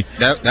momentarily.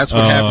 That's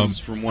what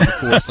happens from 1 to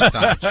 4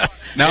 sometimes.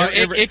 Now,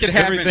 it could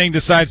happen. Everything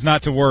decides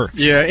not to work.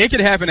 Yeah, it could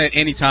happen at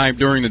any time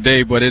during the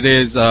day, but it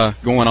is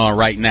going on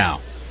right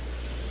now.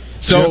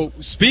 So,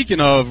 Speaking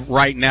of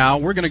right now,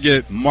 we're going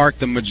to get Mark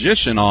the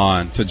Magician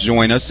on to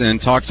join us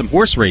and talk some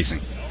horse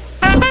racing.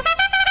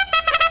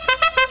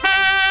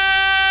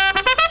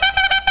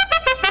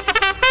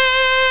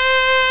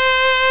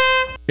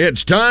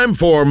 It's time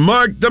for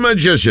Mark the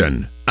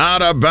Magician,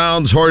 Out of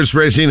Bounds Horse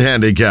Racing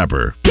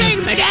Handicapper. Take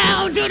me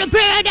down to the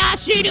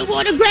Paradise City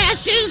where the grass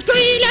is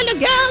green and the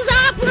girls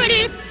are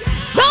pretty.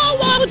 So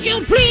won't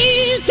you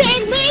please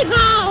take me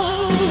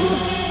home?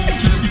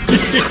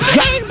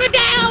 Take me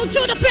down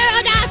to the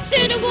Paradise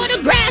City where the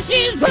grass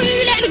is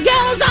green and the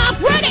girls are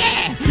pretty.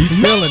 He's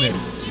feeling it.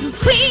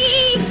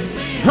 Please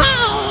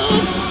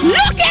home.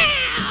 Look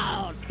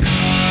out!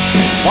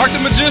 Mark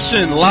the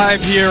Magician, live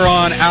here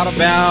on Out of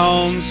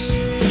Bounds,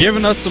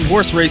 giving us some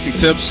horse racing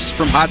tips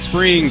from Hot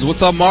Springs.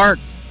 What's up, Mark?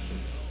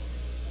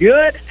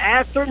 Good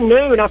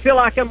afternoon. I feel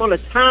like I'm on a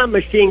time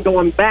machine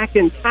going back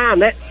in time.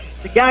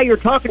 The guy you're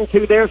talking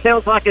to there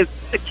sounds like a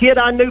kid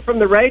I knew from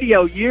the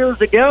radio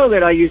years ago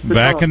that I used to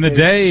back talk in the to.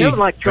 day.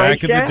 Like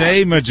back in the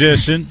day,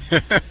 Magician.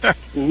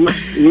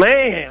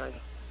 Man.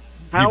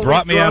 You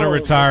brought me out of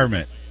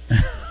retirement.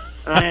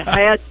 I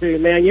had to,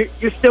 man.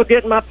 You're still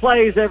getting my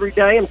plays every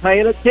day and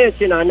paying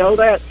attention. I know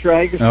that,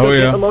 Trey. You're still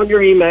getting them on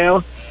your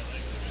email.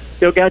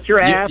 Still got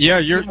your app.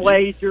 Your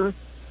wager.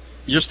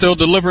 You're still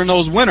delivering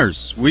those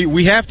winners.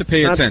 We have to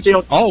pay attention,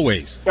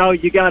 always. Oh,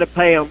 you got to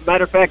pay them.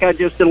 Matter of fact, I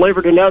just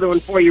delivered another one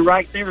for you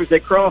right there as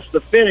they crossed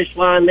the finish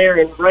line there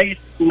in race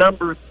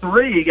number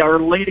 3. Our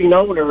leading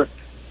owner,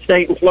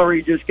 Staten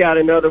Flurry, just got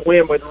another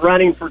win with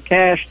Running for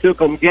Cash. Took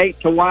them gate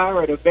to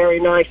wire at a very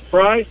nice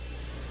price.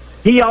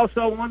 He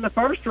also won the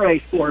first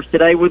race for us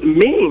today with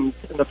Means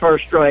in the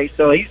first race,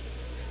 so he's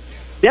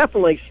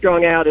definitely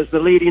strung out as the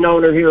leading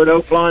owner here at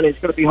Oaklawn. It's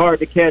going to be hard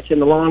to catch in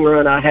the long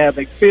run, I have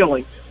a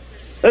feeling.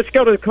 Let's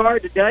go to the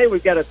card today.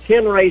 We've got a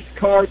 10-race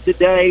card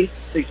today.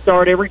 They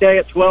start every day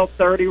at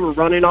 12:30. We're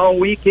running all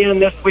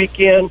weekend this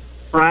weekend,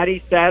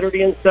 Friday,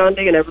 Saturday, and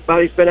Sunday, and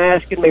everybody's been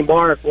asking me,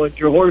 Mark, when's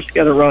your horse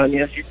going to run?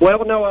 Yes, you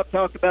well know I've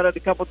talked about it a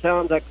couple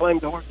times. I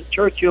claimed a horse at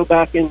Churchill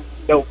back in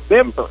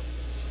November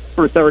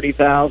for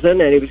 $30,000,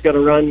 and he was going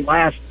to run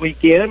last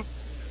weekend.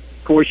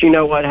 Of course, you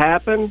know what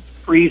happened.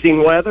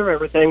 Freezing weather.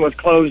 Everything was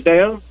closed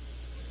down.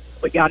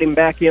 We got him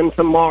back in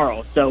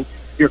tomorrow. So if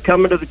you're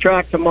coming to the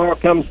track tomorrow,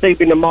 come see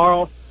me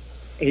tomorrow.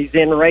 He's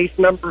in race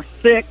number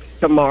 6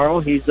 tomorrow.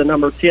 He's the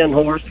number 10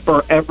 horse,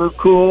 Forever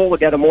Cool. We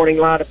got a morning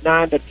line of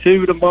 9 to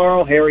 2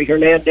 tomorrow. Harry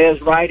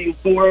Hernandez riding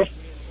for us.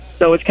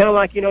 So it's kind of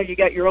like, you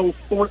got your own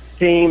sports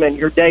team and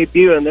you're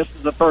debuting. This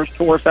is the first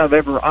horse I've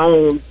ever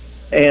owned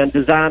and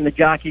designed the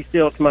jockey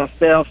silk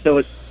myself. So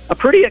it's a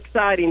pretty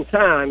exciting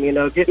time,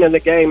 getting in the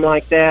game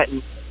like that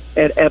and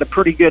at a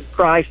pretty good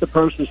price. The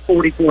purse is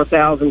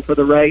 $44,000 for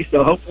the race.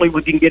 So hopefully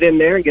we can get in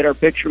there and get our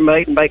picture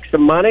made and make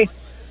some money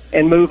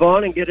and move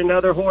on and get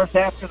another horse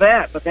after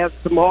that. But that's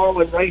tomorrow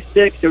in race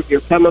 6. If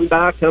you're coming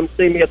by, come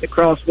see me at the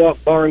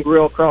Crosswalk Bar and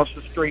Grill across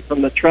the street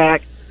from the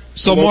track.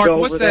 So, Mark,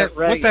 what's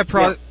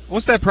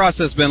that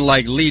process been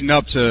like leading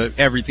up to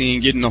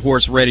everything, getting the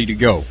horse ready to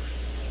go?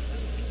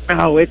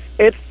 Oh, it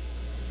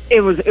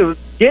was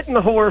getting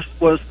the horse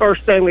was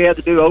first thing we had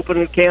to do. Open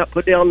an account,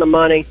 put down the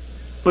money,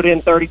 put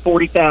in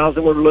 $30,000-$40,000.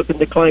 We were looking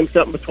to claim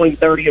something between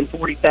 $30,000 and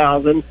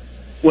 $40,000.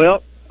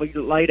 Well, we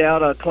laid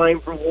out a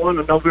claim for one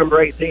on November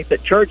 18th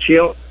at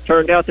Churchill.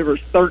 Turned out there was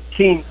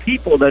 13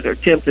 people that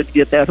attempted to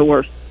get that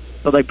horse.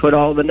 So they put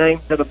all the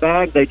names in a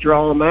bag. They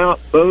draw them out.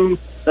 Boom.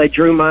 They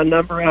drew my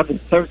number out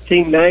of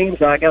 13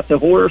 names. I got the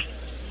horse,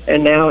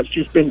 and now it's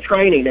just been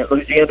training at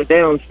Louisiana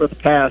Downs for the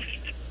past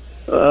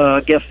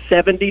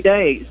 70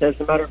 days. As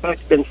a matter of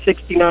fact, it's been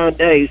 69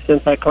 days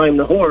since I claimed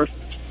the horse.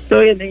 So,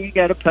 and then you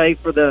got to pay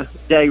for the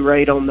day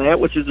rate on that,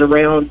 which is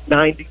around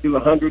 $90 to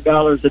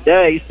 $100 a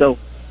day. So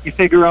you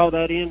figure all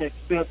that in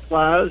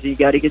expense-wise. You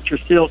got to get your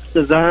silks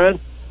designed,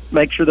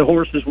 make sure the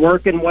horse is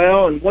working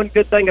well. And one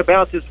good thing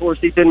about this horse,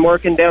 he's been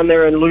working down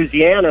there in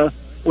Louisiana,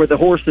 where the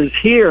horses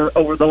here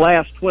over the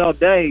last 12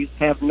 days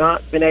have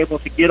not been able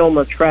to get on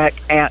the track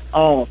at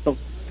all. So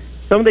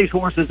some of these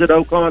horses at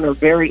Oaklawn are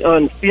very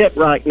unfit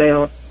right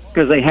now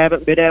because they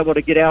haven't been able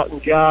to get out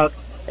and jog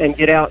and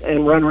get out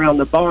and run around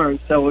the barn.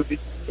 So if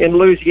in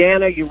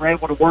Louisiana, you were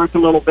able to work a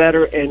little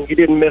better and you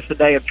didn't miss a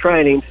day of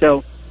training.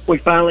 So we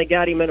finally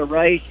got him in a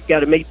race. You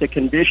got to meet the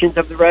conditions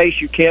of the race.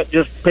 You can't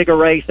just pick a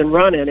race and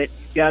run in it.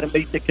 You got to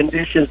meet the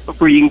conditions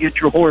before you can get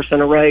your horse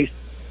in a race.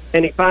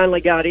 And he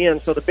finally got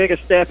in. So the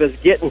biggest step is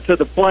getting to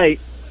the plate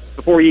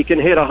before you can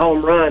hit a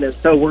home run. And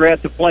so we're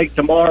at the plate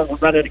tomorrow. We're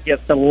running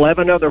against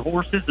 11 other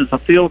horses. It's a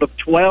field of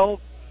 12.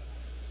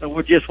 So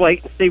we'll just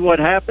wait and see what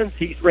happens.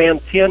 He's ran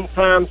 10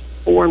 times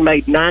before and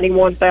made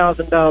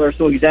 $91,000,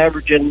 so he's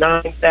averaging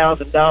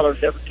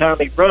 $9,000 every time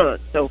he runs.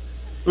 So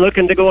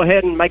looking to go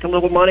ahead and make a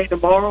little money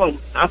tomorrow, and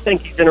I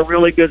think he's in a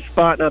really good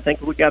spot, and I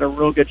think we got a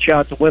real good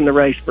shot to win the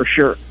race for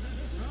sure.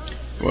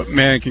 Well,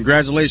 man,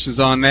 congratulations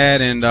on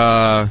that, and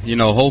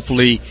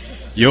hopefully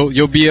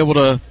you'll be able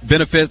to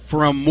benefit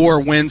from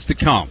more wins to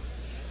come.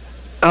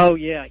 Oh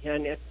yeah,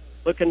 and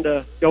looking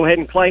to go ahead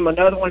and claim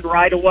another one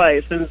right away.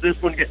 As soon as this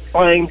one gets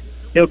claimed,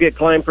 he'll get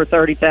claimed for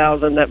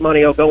 $30,000. That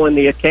money will go in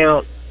the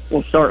account.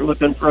 We'll start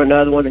looking for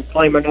another one and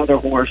claim another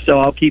horse. So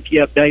I'll keep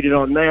you updated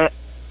on that.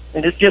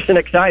 And it's just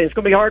it's going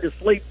to be hard to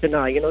sleep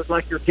tonight. It's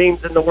like your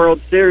team's in the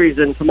World Series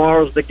and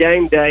tomorrow's the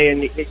game day,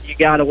 and you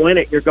got to win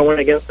it. You're going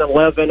against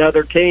 11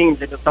 other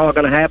teams, and it's all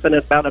going to happen in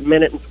about a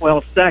minute and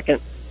 12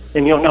 seconds.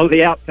 And you'll know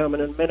the outcome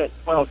in a minute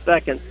and 12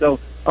 seconds. So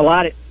a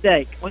lot at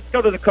stake. Let's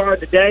go to the card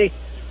today.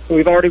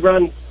 We've already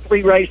run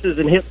 3 races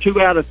and hit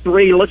 2 out of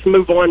 3. Let's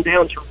move on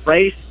down to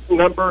race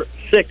number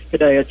 6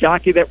 today. A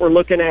jockey that we're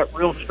looking at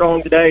real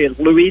strong today is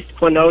Luis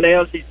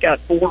Quinones. He's got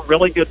 4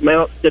 really good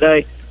mounts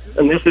today,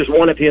 and this is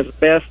one of his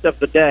best of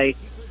the day.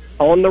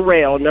 On the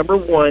rail, number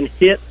 1,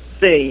 Hit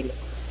Seen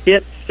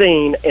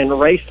in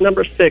race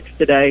number 6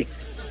 today.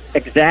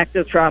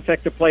 Exacta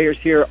trifecta players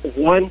here,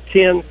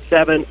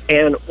 110-7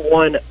 and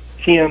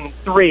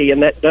 110-3,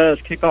 and that does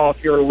kick off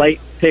your late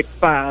pick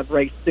 5,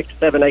 race 6,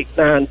 7, 8,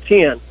 9,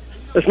 10.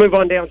 Let's move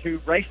on down to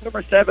race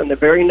number 7, the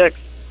very next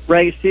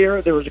race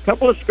here. There was a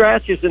couple of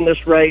scratches in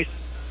this race.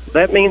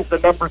 That means the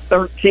number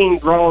 13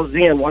 draws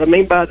in. What I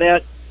mean by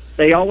that,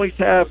 they always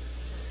have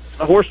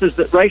races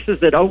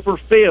that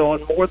overfill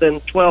and more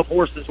than 12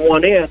 horses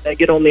want in, they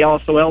get on the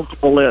also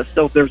eligible list.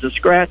 So if there's a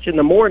scratch in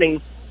the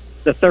morning,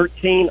 the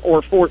 13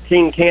 or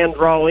 14 can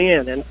draw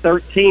in. And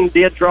 13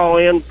 did draw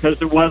in because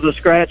there was a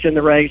scratch in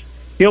the race.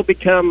 He'll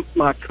become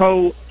my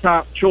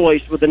co-top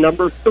choice with the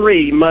number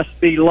 3, Must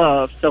Be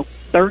Love. So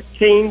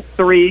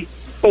 13-3-4,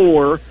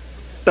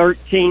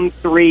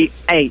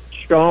 13-3-8.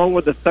 Strong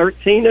with the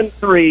 13 and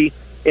 3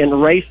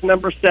 in race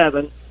number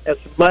 7. That's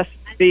Must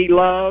Be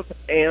Love,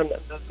 and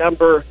the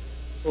number,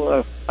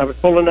 I was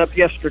pulling up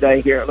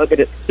yesterday here. Look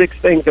at it, 6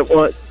 things at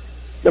once.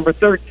 Number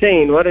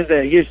 13, what is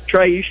it?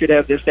 Trey, you should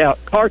have this out.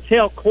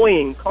 Cartel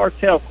Queen.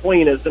 Cartel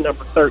Queen is the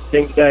number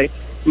 13 today.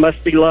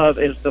 Must Be Love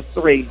is the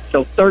 3.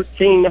 So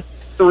 13-3-4,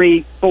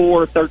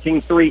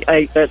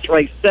 13-3-8. That's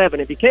race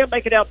 7. If you can't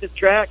make it out this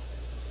track,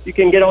 you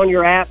can get on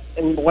your app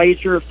and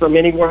wager from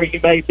anywhere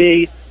you may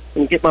be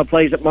and get my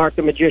plays at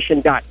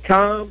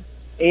markthemagician.com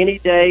any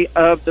day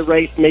of the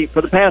race meet.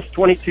 For the past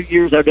 22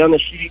 years, I've done the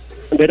sheet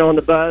and been on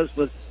the buzz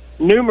with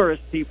numerous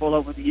people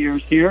over the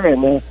years here,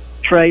 and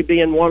Trey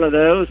being one of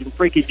those, and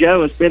Freaky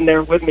Joe has been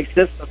there with me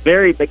since the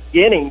very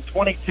beginning,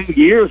 22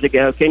 years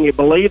ago. Can you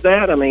believe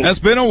that? I mean, that's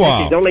been a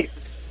while.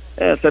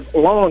 It's a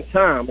long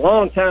time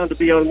to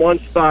be on one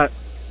spot.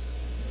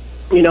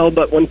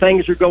 But when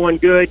things are going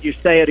good, you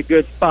stay at a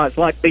good spot. It's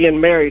like being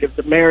married. If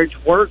the marriage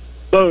works,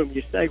 boom,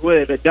 you stay with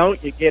it. If it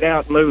don't, you get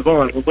out and move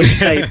on. We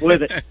stayed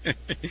with it.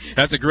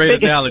 That's a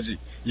great analogy.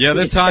 Yeah,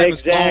 this time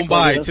has flown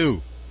by,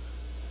 too.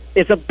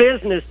 It's a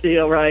business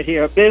deal right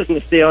here, a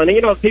business deal. And,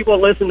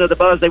 people listen to the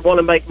buzz, they want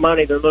to make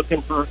money. They're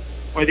looking for,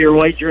 whether you're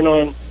wagering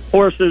on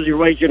horses, you're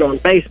wagering on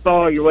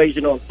baseball, you're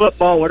wagering on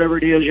football, whatever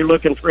it is, you're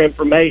looking for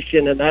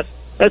information. And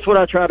that's what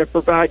I try to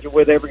provide you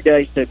with every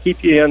day, to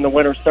keep you in the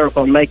winner's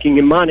circle and making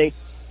you money,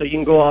 so you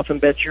can go off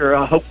and bet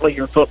hopefully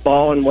your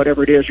football and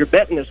whatever it is you're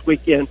betting this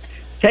weekend.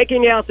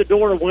 Taking you out the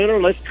door, winner,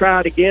 let's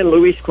try it again.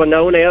 Luis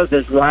Quinones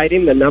is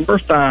riding the number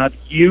 5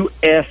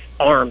 U.S.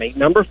 Army.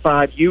 Number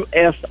 5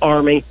 U.S.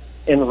 Army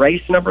in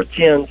race number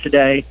 10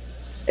 today.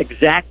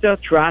 Exacta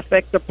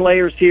trifecta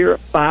players here,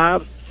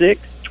 5,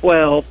 6,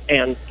 12,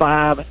 and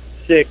 5,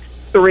 6,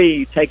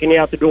 3. Taking you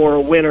out the door,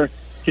 a winner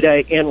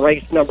today in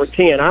race number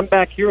 10. I'm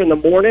back here in the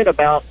morning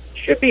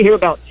should be here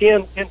about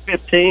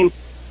 10:15.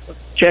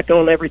 Check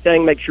on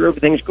everything, make sure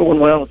everything's going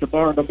well at the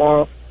barn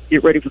tomorrow.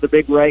 Get ready for the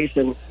big race,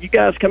 and you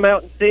guys come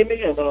out and see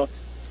me and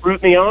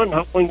root me on.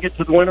 Hopefully we can get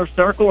to the winner's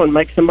circle and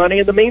make some money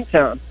in the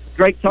meantime.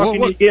 Great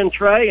talking to you again,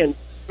 Trey. And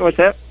what's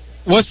that?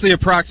 What's the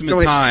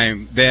approximate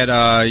time that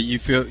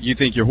you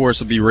think your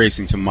horse will be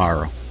racing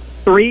tomorrow?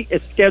 3.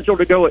 It's scheduled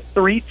to go at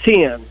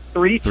 3:10.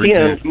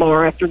 3:10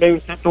 tomorrow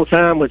afternoon Central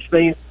Time, which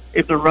means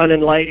if they're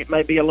running late, it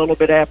may be a little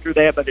bit after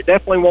that, but it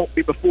definitely won't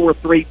be before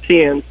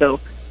 3:10. So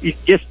you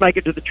just make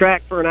it to the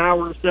track for an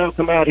hour or so,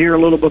 come out here a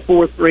little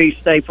before 3,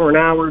 stay for an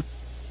hour,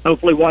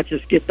 hopefully watch us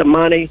get the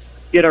money,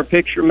 get our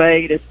picture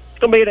made. It's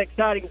going to be an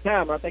exciting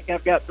time. I think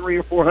I've got 300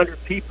 or 400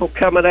 people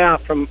coming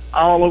out from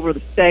all over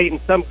the state,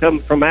 and some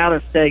come from out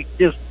of state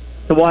just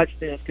to watch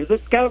this, because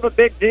it's kind of a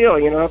big deal.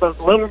 I'm a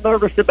little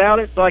nervous about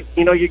it. It's like,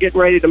 you're getting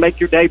ready to make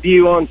your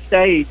debut on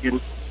stage, and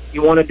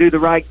you want to do the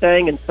right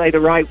thing and say the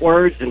right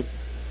words, and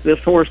this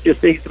horse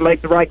just needs to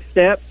make the right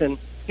steps, and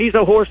he's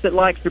a horse that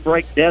likes to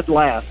break dead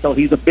last. So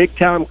he's a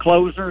big-time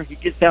closer. He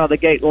gets out of the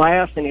gate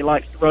last, and he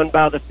likes to run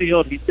by the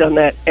field. He's done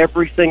that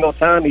every single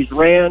time he's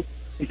ran.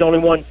 He's only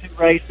won 2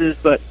 races,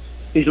 but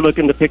he's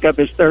looking to pick up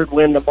his third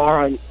win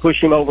tomorrow and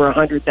push him over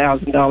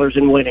 $100,000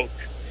 in winnings.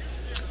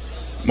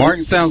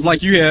 Martin, sounds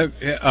like you have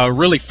a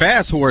really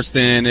fast horse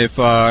then if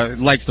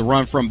likes to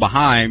run from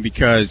behind,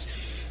 because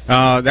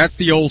that's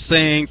the old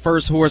saying,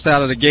 first horse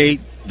out of the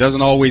gate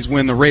doesn't always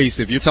win the race.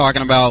 If you're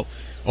talking about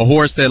a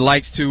horse that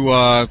likes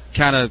to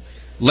kind of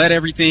let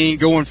everything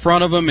go in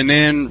front of him and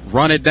then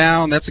run it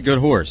down, that's a good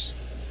horse.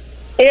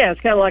 Yeah,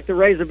 it's kind of like the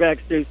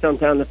Razorbacks do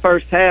sometimes. The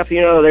first half,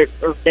 they're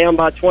down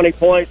by 20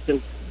 points,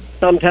 and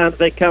sometimes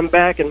they come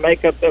back and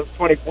make up those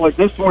 20 points.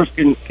 This horse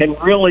can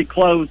really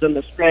close in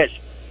the stretch.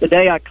 The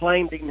day I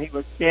claimed him, he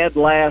was dead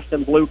last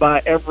and blew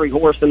by every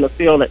horse in the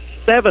field at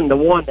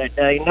 7-1 that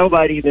day.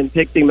 Nobody even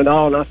picked him at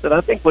all, and I said,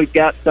 I think we've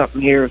got something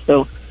here.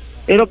 So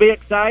it'll be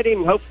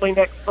exciting. Hopefully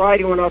next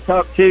Friday when I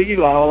talk to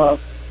you, I'll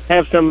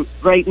have some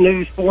great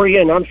news for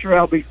you, and I'm sure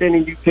I'll be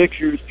sending you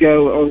pictures,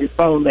 Joe, on your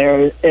phone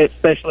there,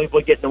 especially if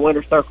we get in the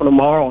winner's circle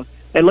tomorrow.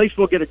 At least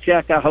we'll get a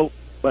check, I hope,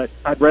 but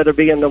I'd rather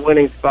be in the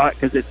winning spot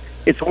because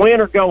it's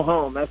win or go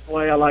home. That's the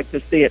way I like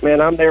to see it,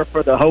 man. I'm there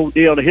for the whole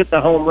deal, to hit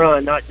the home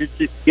run, not just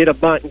to get a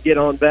bunt and get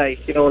on base.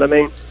 You know what I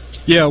mean?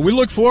 Yeah, we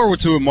look forward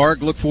to it, Mark.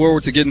 Look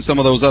forward to getting some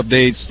of those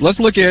updates. Let's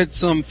look at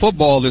some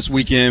football this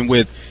weekend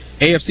with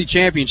AFC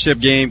Championship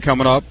game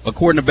coming up.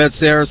 According to Bet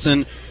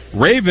Saracen,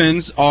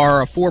 Ravens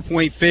are a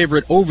 4-point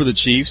favorite over the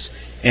Chiefs,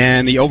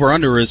 and the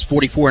over-under is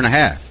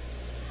 44.5.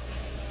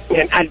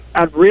 And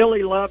I'd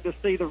really love to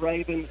see the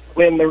Ravens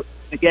win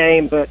the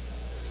game, but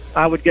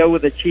I would go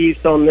with the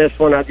Chiefs on this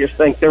one. I just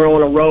think they're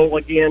on a roll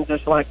again,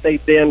 just like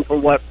they've been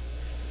for, 5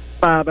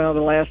 out of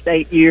the last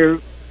 8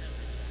 years.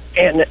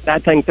 And I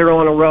think they're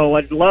on a roll.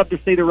 I'd love to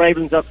see the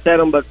Ravens upset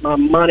them, but my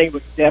money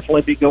would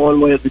definitely be going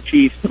with the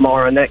Chiefs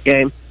tomorrow in that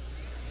game.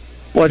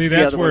 See,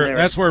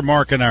 that's where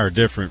Mark and I are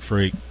different,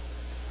 Freak.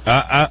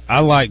 I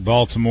like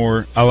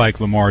Baltimore. I like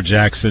Lamar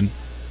Jackson.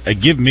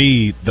 Give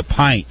me the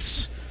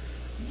Pints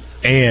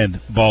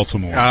and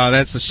Baltimore.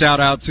 That's a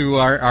shout-out to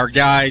our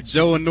guy,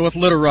 Joe in North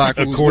Little Rock,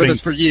 who's with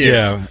us for years.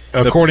 Yeah,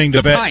 according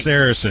to Bet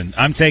Saracen.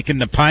 I'm taking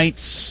the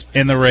Pints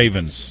and the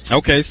Ravens.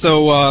 Okay,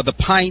 so the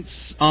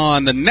Pints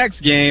on the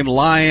next game,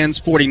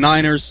 Lions,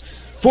 49ers.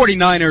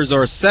 49ers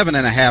are a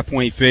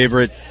 7.5-point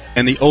favorite,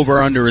 and the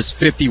over-under is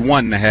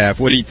 51.5.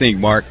 What do you think,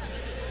 Mark?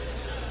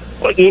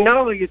 Well,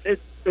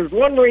 there's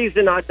one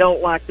reason I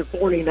don't like the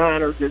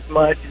 49ers as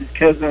much is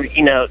because,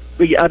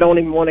 I don't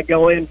even want to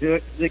go into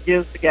it because it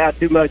gives the guy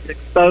too much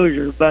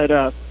exposure. But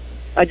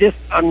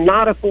I'm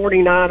not a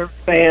 49ers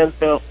fan,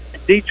 so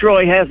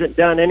Detroit hasn't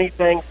done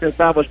anything since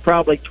I was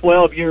probably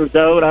 12 years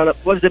old.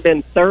 What has it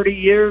been, 30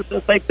 years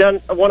since they've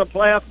won a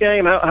playoff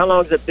game? How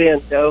long has it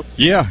been, Joe?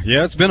 Yeah,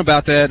 it's been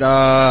about that.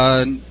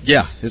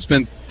 It's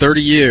been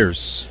 30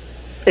 years.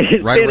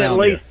 It's been at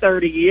least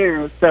 30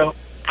 years, so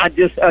I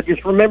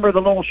just remember the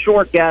little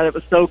short guy that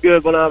was so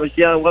good when I was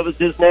young. What was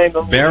his name?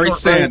 Barry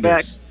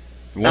Sanders.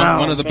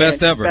 One of the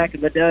best ever. Back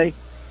in the day.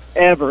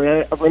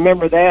 Ever. I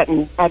remember that,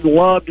 and I'd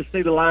love to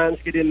see the Lions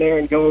get in there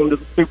and go into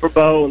the Super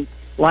Bowl, and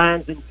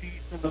Lions and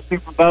Chiefs in the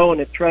Super Bowl,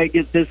 and if Trey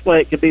gets this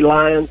way, it could be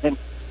Lions and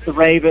the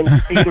Ravens.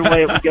 Either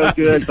way, it would go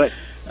good. But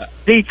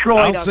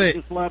Detroit, I would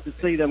just love to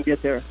see them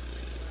get there.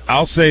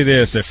 I'll say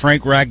this. If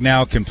Frank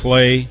Ragnow can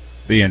play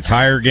the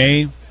entire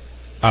game,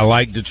 I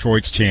like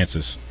Detroit's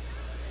chances.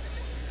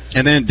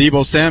 And then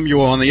Deebo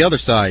Samuel on the other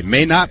side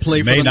may not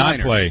play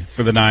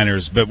for the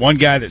Niners. But one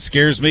guy that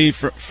scares me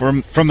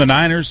from the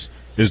Niners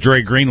is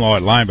Dre Greenlaw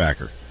at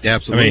linebacker. Yeah,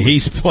 absolutely. I mean,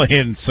 he's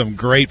playing some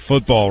great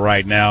football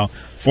right now.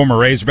 Former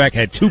Razorback,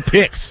 had 2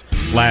 picks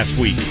last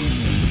week.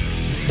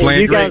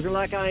 You guys are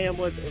like I am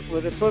with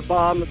the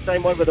football. I'm the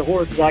same way with the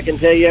horses. I can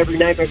tell you every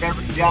name of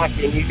every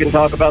jockey, and you can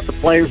talk about the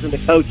players and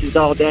the coaches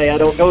all day. I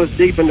don't go as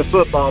deep into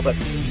football, but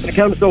when it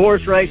comes to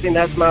horse racing,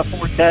 that's my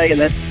forte, and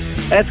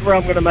that's where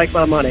I'm going to make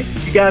my money.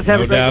 You guys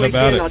have a great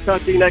weekend. I'll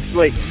talk to you next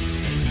week.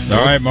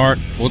 All right, Mark.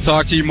 We'll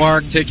talk to you,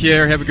 Mark. Take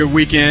care. Have a good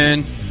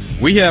weekend.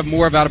 We have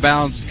more of Out of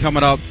Bounds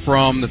coming up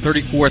from the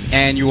 34th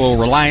Annual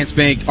Reliance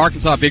Bank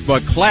Arkansas Big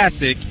Bug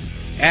Classic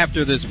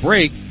after this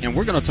break, and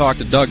we're going to talk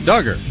to Doug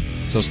Duggar.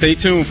 So stay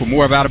tuned for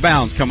more of Out of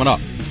Bounds coming up.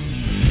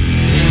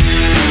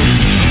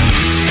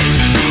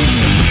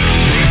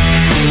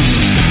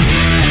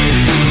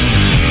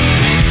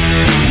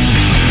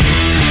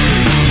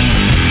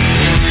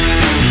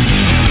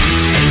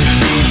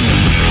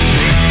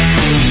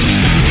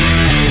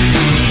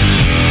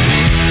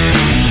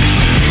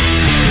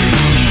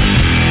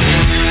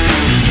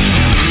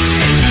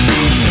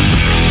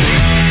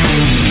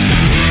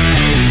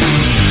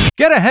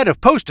 Get ahead of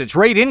postage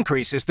rate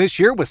increases this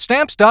year with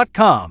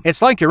Stamps.com.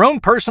 It's like your own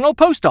personal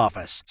post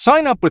office.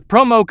 Sign up with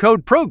promo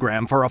code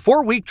PROGRAM for a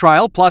 4-week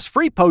trial plus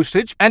free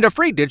postage and a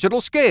free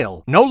digital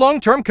scale. No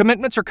long-term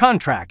commitments or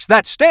contracts.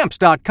 That's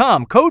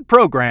Stamps.com, code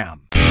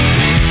PROGRAM.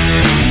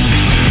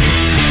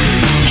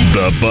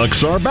 The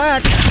Bucks are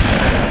back.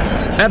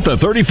 At the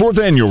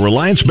 34th Annual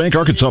Reliance Bank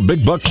Arkansas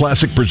Big Buck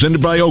Classic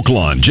presented by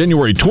Oaklawn,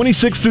 January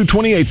 26th through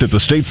 28th at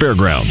the State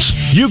Fairgrounds.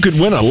 You could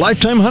win a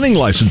lifetime hunting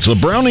license, a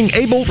Browning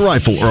A-Bolt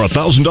rifle, or a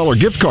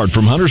 $1,000 gift card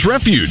from Hunter's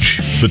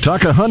Refuge. The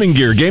Taka Hunting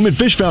Gear Game &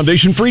 Fish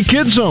Foundation free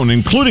kids zone,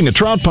 including a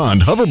trout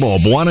pond,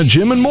 hoverball, Bwana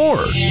gym, and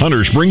more.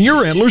 Hunters, bring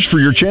your antlers for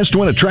your chance to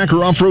win a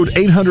Tracker Off-Road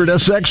 800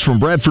 SX from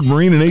Bradford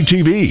Marine and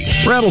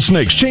ATV.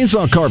 Rattlesnakes,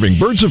 chainsaw carving,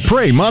 birds of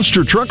prey,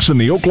 monster trucks, and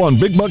the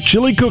Oaklawn Big Buck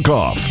Chili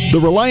Cook-Off.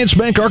 The Reliance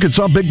Bank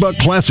Arkansas Big Buck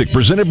Classic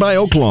presented by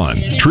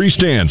Oaklawn. Tree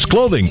stands,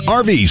 clothing,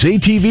 RVs,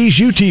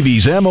 ATVs,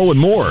 UTVs, ammo, and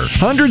more.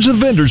 Hundreds of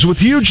vendors with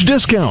huge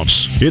discounts.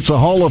 It's a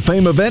Hall of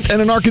Fame event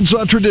and an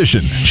Arkansas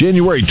tradition.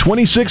 January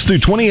 26th through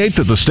 28th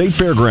at the State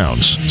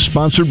Fairgrounds.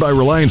 Sponsored by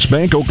Reliance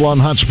Bank, Oaklawn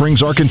Hot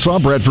Springs, Arkansas,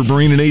 Bradford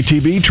Marine and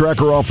ATV,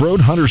 Tracker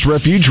Off-Road, Hunter's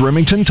Refuge,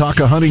 Remington,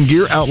 Taka Hunting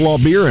Gear, Outlaw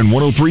Beer, and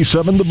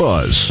 103.7 The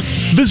Buzz.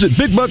 Visit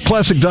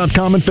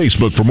BigBuckClassic.com and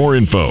Facebook for more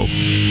info.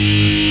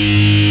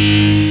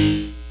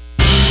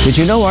 Did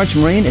you know Arch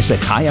Marine is the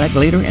kayak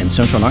leader in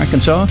Central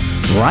Arkansas?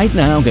 Right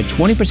now, get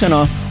 20%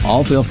 off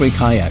all feel-free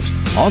kayaks.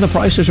 All the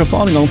prices are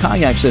falling on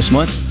kayaks this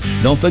month.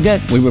 Don't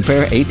forget, we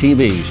repair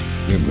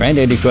ATVs. Your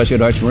granddaddy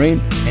trusted Arch Marine,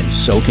 and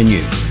so can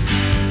you.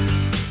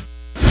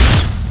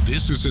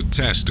 This is a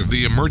test of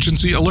the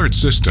emergency alert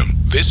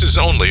system. This is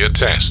only a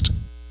test.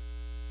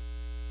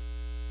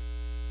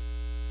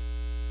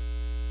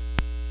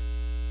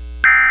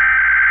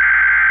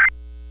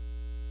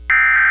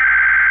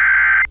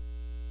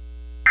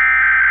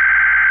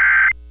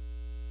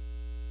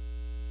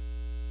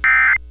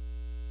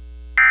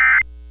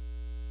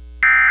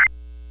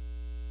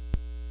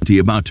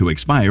 About to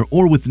expire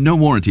or with no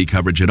warranty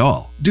coverage at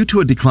all. Due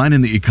to a decline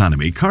in the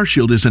economy,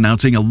 CarShield is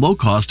announcing a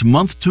low-cost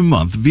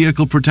month-to-month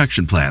vehicle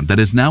protection plan that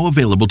is now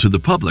available to the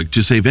public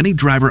to save any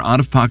driver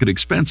out-of-pocket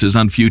expenses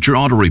on future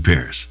auto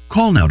repairs.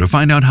 Call now to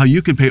find out how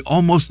you can pay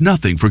almost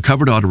nothing for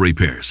covered auto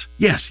repairs.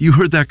 Yes, you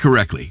heard that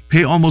correctly.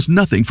 Pay almost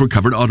nothing for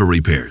covered auto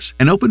repairs.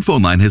 An open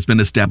phone line has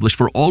been established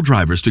for all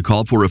drivers to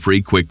call for a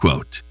free quick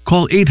quote.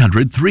 Call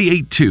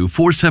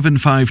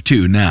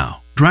 800-382-4752 now.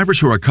 Drivers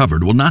who are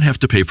covered will not have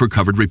to pay for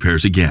covered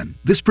repairs again.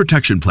 This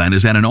protection plan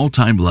is at an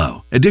all-time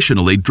low.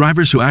 Additionally,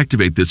 drivers who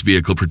activate this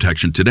vehicle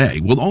protection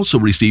today will also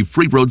receive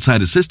free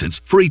roadside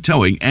assistance, free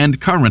towing, and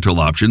car rental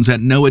options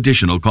at no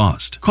additional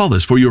cost. Call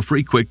us for your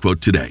free quick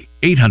quote today.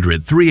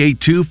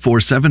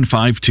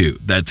 800-382-4752.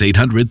 That's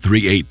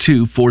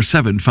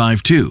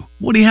 800-382-4752.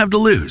 What do you have to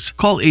lose?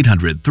 Call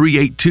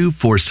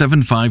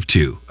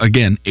 800-382-4752.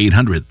 Again,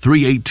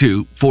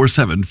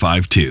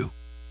 800-382-4752.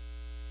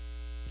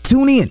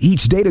 Tune in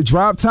each day to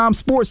Drive Time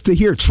Sports to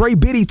hear Trey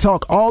Biddy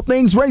talk all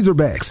things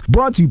Razorbacks.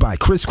 Brought to you by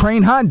Chris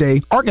Crane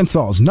Hyundai,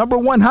 Arkansas's #1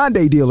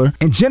 Hyundai dealer,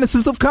 and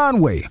Genesis of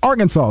Conway,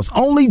 Arkansas's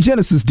only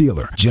Genesis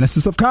dealer.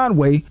 Genesis of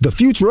Conway, the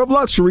future of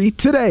luxury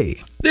today.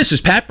 This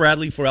is Pat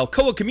Bradley for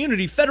Alcoa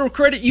Community Federal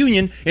Credit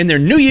Union in their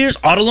New Year's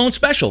Auto Loan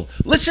Special.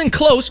 Listen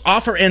close,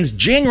 offer ends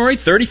January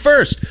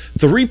 31st.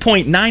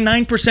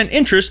 3.99%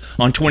 interest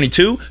on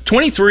 22,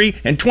 23,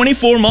 and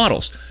 24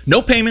 models.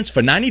 No payments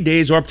for 90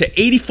 days or up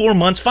to 84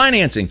 months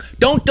financing.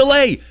 Don't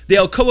delay. The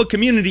Alcoa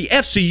Community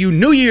FCU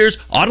New Year's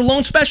Auto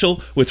Loan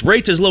Special with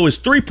rates as low as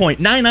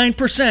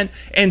 3.99%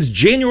 ends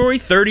January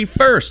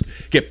 31st.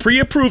 Get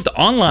pre-approved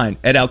online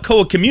at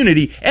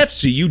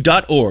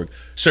alcoacommunityfcu.org.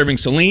 Serving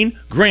Saline,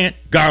 Grant,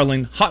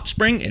 Garland, Hot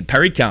Spring, and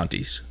Perry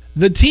counties.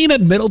 The team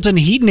at Middleton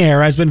Heat and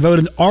Air has been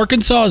voted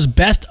Arkansas's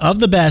best of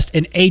the best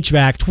in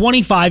HVAC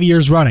 25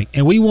 years running,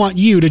 and we want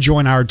you to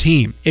join our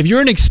team. If you're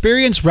an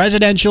experienced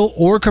residential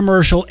or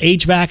commercial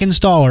HVAC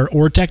installer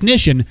or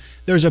technician,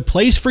 there's a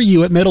place for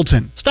you at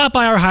Middleton. Stop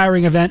by our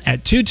hiring event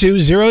at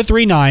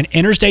 22039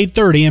 Interstate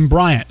 30 in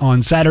Bryant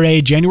on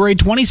Saturday, January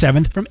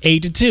 27th from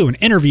 8 to 2 and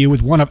interview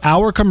with one of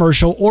our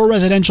commercial or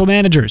residential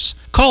managers.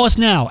 Call us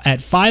now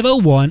at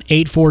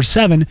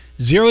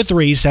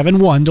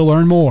 501-847-0371 to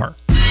learn more.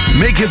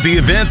 Make it the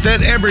event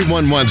that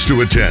everyone wants to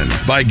attend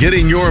by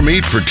getting your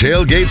meat for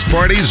tailgates,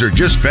 parties, or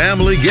just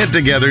family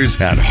get-togethers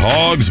at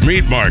Hogs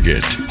Meat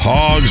Market.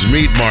 Hogs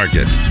Meat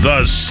Market,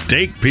 the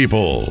steak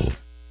people.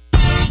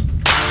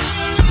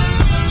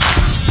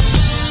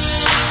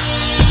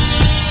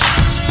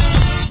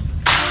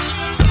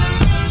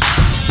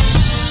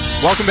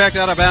 Welcome back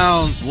to Out of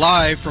Bounds,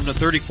 live from the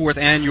 34th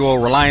Annual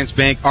Reliance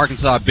Bank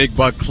Arkansas Big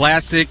Buck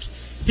Classic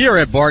here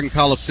at Barton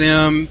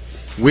Coliseum.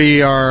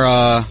 We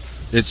are...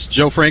 It's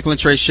Joe Franklin,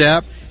 Trey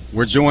Schapp.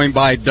 We're joined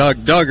by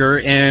Doug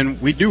Duggar, and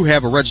we do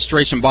have a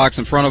registration box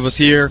in front of us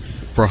here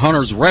for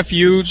Hunter's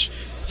Refuge.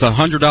 It's a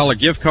 $100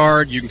 gift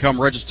card. You can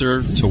come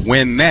register to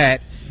win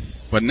that.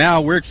 But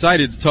now we're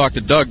excited to talk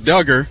to Doug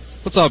Duggar.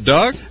 What's up,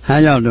 Doug? How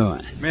y'all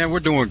doing? Man, we're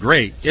doing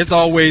great. It's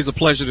always a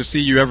pleasure to see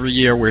you every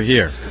year we're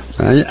here.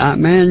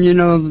 Man, you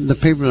know, the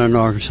people in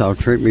Arkansas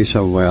treat me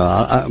so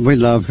well. We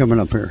love coming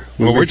up here.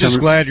 Well, we're just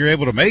glad you're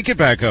able to make it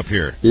back up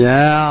here.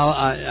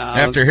 Yeah.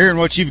 After hearing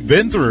what you've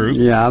been through.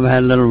 Yeah, I've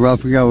had a little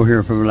rough go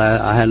here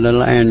I had a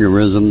little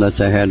aneurysm that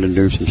they had to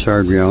do some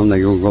surgery on.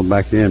 They're going to go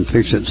back in and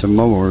fix it some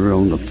more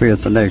on the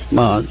 5th of next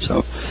month.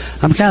 So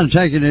I'm kind of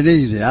taking it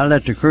easy. I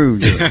let the crew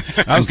do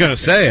it. I was going to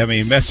say, I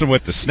mean, messing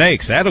with the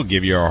snakes, that'll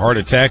give you a heart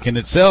attack in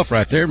itself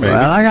right there, maybe.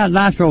 Well, I got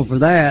nitro for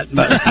that,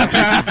 but...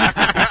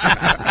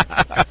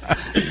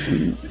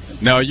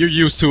 No, you're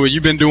used to it.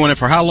 You've been doing it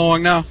for how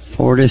long now?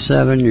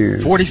 47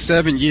 years.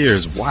 47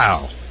 years.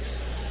 Wow.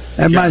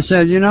 Everybody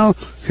said, you know,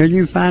 can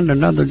you find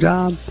another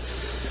job?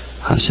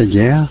 I said,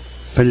 yeah,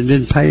 but it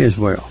didn't pay as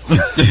well.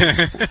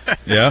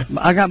 Yeah.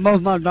 I got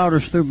both my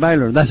daughters through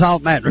Baylor. That's all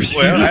that matters.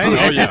 Well,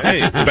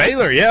 hey,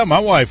 Baylor, yeah, my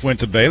wife went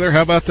to Baylor.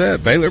 How about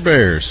that? Baylor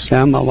Bears.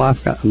 Yeah,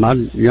 my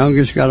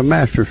youngest got a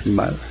master's from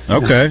Baylor.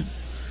 Okay.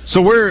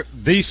 So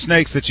these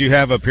snakes that you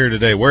have up here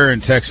today, where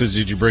in Texas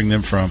did you bring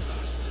them from?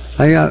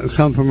 They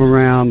come from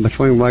around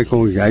between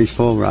Waco and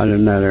Gatesville, right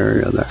in that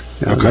area there.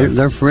 Yeah, okay.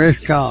 They're fresh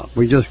caught.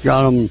 We just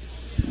got them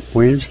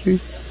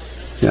Wednesday.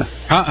 Yeah.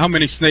 How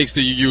many snakes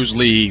do you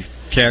usually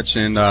catch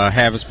and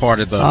have as part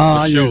of the show?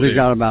 I usually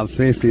got about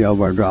 50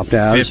 over dropped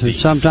out. 50.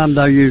 Sometimes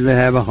I usually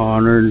have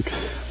 100.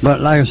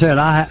 But like I said,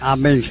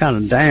 I've been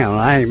kind of down.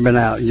 I ain't been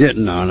out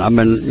getting none. I've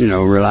been,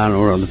 relying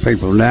on other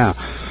people now.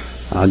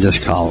 I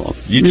just call them.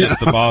 You just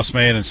the boss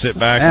man and sit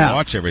back and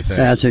watch everything.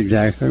 That's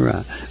exactly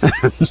right.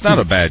 It's not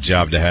a bad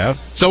job to have.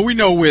 So we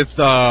know with,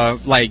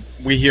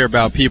 we hear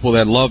about people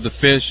that love to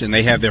fish and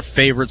they have their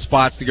favorite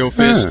spots to go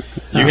fish.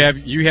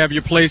 You have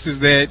your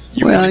places that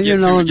you want to get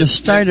to. In the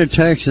state of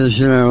Texas,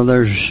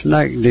 there's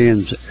snake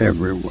dens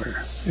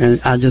everywhere. And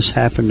I just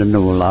happen to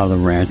know a lot of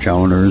the ranch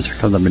owners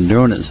because I've been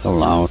doing it so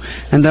long.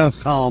 And they'll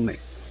call me.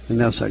 And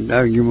they'll say,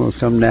 Doug, you want to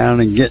come down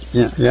and get...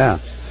 Yeah.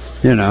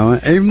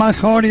 Even my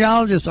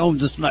cardiologist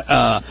owns this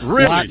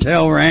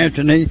Whitetail Ranch,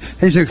 and he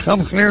said,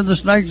 come clear the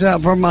snakes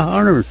out for my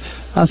hunters.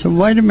 I said,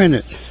 wait a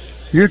minute.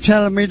 You're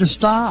telling me to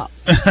stop.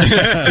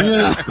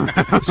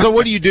 So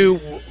what do you do,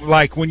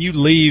 like, when you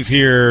leave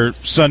here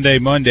Sunday,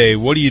 Monday,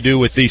 what do you do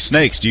with these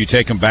snakes? Do you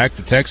take them back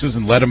to Texas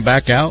and let them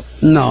back out?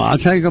 No, I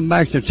take them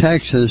back to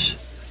Texas,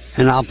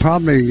 and I'll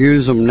probably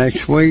use them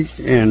next week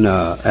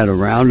at a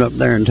roundup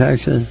there in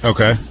Texas.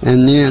 Okay.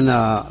 And then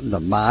the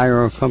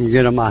buyer will come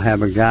get them. I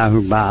have a guy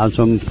who buys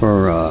them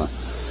for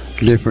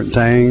different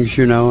things,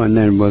 and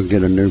then we'll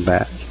get a new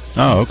batch.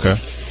 Oh, okay.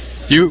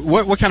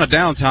 What kind of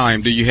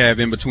downtime do you have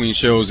in between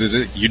shows? Is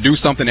it you do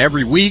something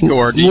every week,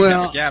 or do you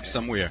have a gap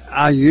somewhere?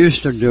 I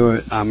used to do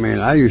it.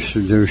 I used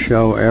to do a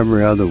show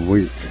every other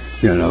week,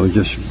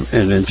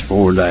 and it's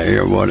 4 day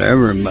or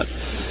whatever, but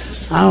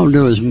I don't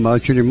do as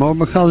much anymore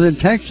because in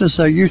Texas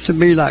there used to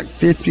be like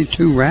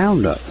 52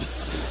 roundups,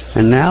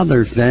 and now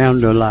there's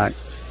down to like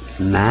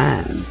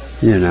 9,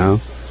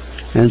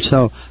 And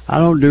so I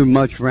don't do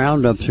much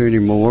roundups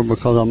anymore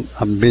because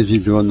I'm busy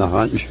doing the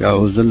hunting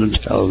shows and the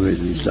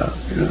television stuff,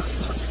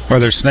 Are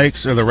there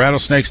snakes? Are there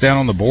rattlesnakes down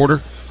on the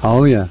border?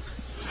 Oh, yeah.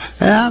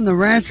 Yeah, and the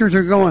ranchers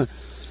are going...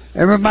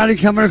 Everybody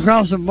coming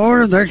across the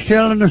border, they're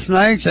killing the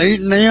snakes,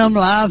 eating them,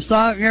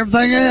 livestock, and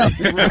everything else.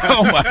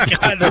 Oh, my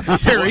God.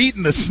 They're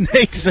eating the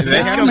snakes.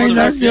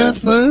 That's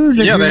good food.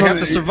 Yeah, they have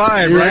to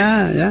survive,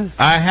 right? Yeah.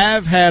 I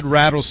have had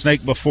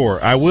rattlesnake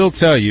before. I will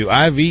tell you,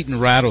 I've eaten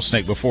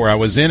rattlesnake before. I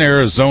was in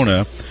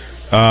Arizona,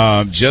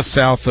 just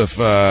south of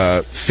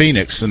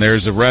Phoenix, and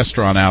there's a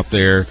restaurant out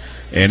there,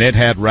 and it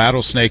had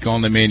rattlesnake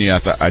on the menu. I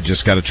thought, I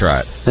just got to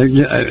try it.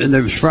 They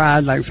was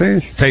fried like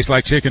fish? Tastes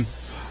like chicken.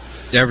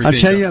 I'll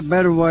tell you a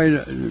better way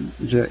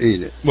to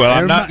eat it. Well,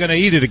 I'm not going to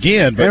eat it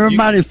again. But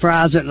everybody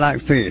fries it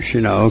like fish,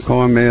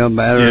 cornmeal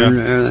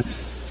batter.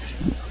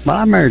 But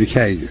I married a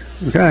Cajun,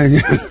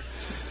 okay?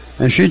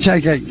 And she'd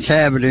take that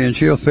cavity and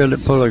she'll fill it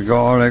full of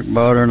garlic,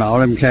 butter, and all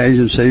them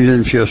Cajun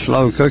seasonings. She'll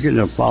slow cook it and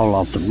it'll fall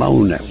off the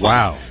bone that way.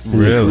 Wow,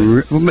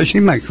 really? But she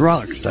makes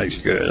rocks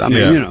taste good. I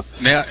mean,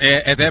 Now,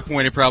 at that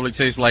point, it probably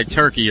tastes like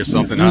turkey or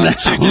something.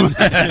 Chicken.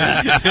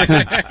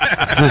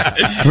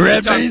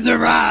 Red beans and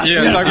rice.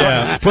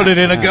 Yeah. Put it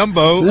in a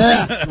gumbo.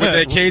 Yeah. With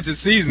that Cajun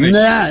seasoning.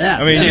 Yeah.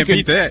 I mean, you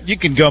can't beat that. You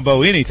can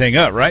gumbo anything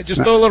up, right?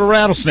 Just throw a little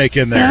rattlesnake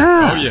in there.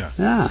 Yeah. Oh,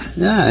 yeah.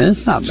 Yeah,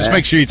 it's not bad. Just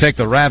make sure you take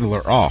the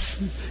rattler off.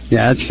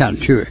 Yeah, it's kind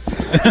of chewy.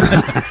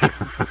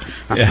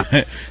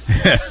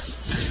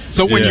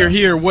 So when you're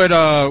here,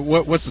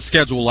 what's the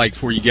schedule like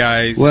for you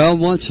guys? Well,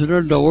 once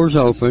the doors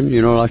open,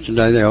 like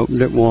today they opened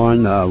at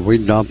 1, we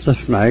dump the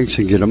snakes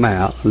and get them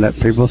out, let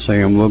people see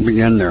them. We'll be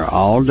in there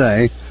all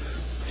day,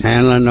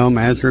 handling them,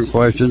 answering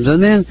questions,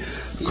 and then,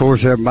 of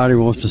course, everybody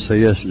wants to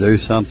see us do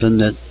something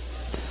that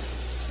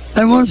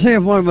they want to see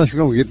if one of us is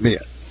going to get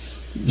bit.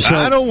 So,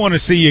 I don't want to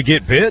see you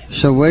get bit.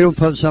 So we'll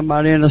put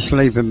somebody in a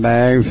sleeping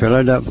bag, fill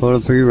it up full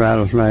of 3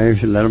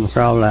 rattlesnakes, and let them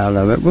crawl out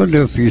of it. We'll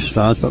do a few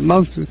stunts, but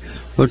mostly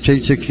we'll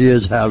teach the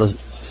kids how to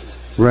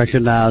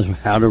recognize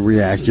how to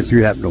react if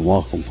you happen to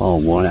walk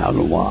upon one out in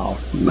the wild.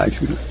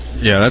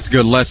 Yeah, that's a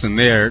good lesson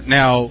there.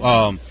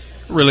 Now,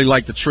 really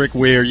like the trick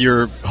where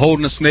you're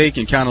holding a snake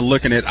and kind of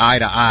looking at eye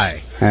to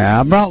eye.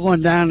 Yeah, I brought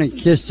one down and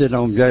kissed it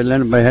on Jay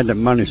Leonard, but had the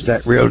money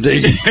stacked real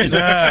deep.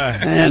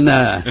 And,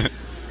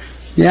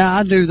 yeah,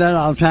 I do that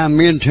all the time.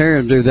 Me and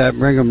Terry do that,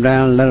 bring them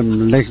down and let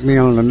them lick me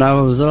on the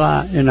nose a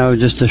lot,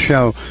 just to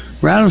show.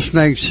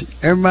 Rattlesnakes,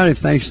 everybody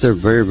thinks they're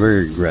very,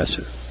 very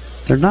aggressive.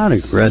 They're not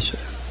aggressive.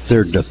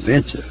 They're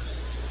defensive.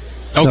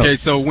 Okay,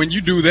 so when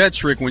you do that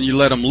trick, when you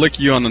let them lick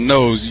you on the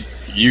nose,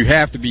 you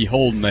have to be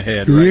holding the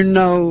head,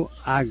 right?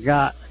 I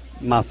got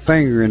my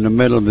finger in the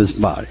middle of his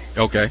body.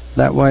 Okay.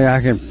 That way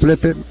I can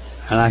flip it,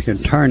 and I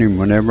can turn him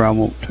whenever I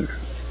want to.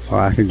 Or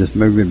I can just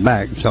move him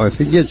back. So if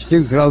he gets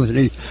too close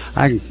and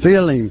I can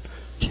feel him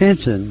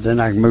tensing,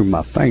 then I can move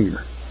my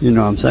finger. You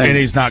know what I'm saying? And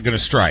he's not going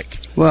to strike.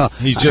 Well,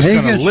 he's just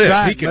going to lift.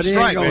 Strike, he can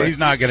strike, but he's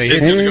not going to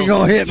hit. He ain't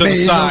going to hit me.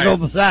 He's going to go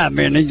beside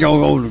me, and he's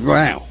going to go to the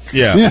ground.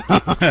 Yeah.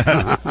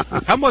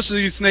 How much do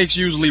these snakes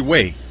usually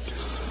weigh?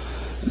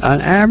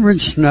 An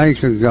average snake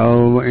will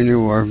go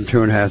anywhere from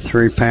 2.5 to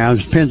 3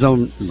 pounds. Depends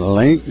on the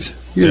length.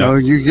 You know,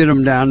 you get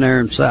them down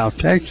there in South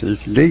Texas,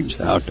 deep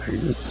South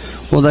Texas.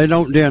 Well, they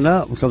don't den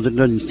up because it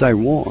doesn't stay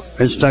warm.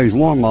 It stays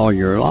warm all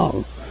year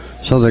long.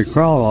 So they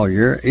crawl all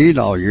year, eat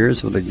all year,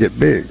 so they get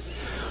big.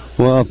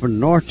 Well, up in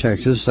North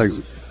Texas,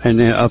 and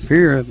then up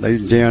here, they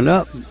den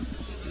up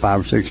 5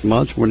 or 6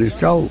 months when it's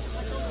cold.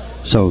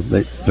 So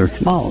they're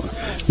smaller.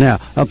 Now,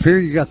 up here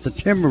you got the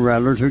timber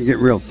rattlers who get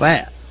real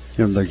fat.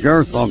 The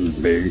girth on them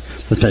is big,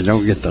 but they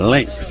don't get the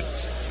length.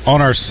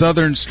 On our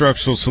Southern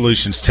Structural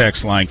Solutions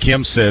text line,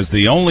 Kim says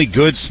the only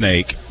good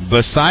snake,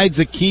 besides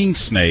a king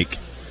snake,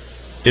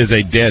 is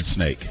a dead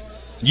snake.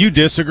 You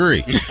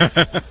disagree?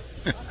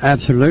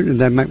 Absolutely,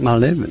 they make my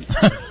living.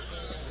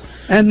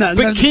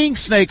 But king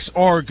snakes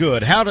are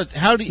good.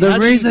 The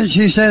reason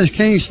she says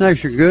king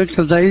snakes are good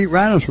because they eat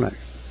rattlesnakes.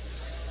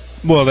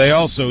 Well, they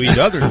also eat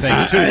other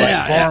things too,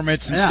 like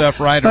varmints and stuff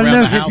around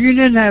the house. If you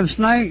didn't have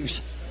snakes,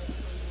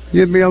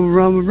 you'd be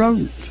overrun with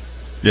rodents.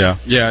 Yeah.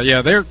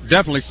 They're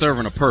definitely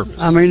serving a purpose.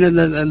 I mean,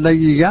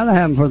 you got to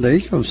have them for the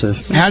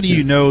ecosystem. How do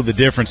you know the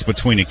difference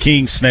between a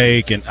king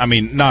snake and,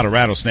 not a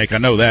rattlesnake? I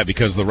know that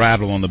because of the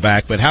rattle on the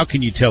back, but how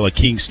can you tell a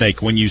king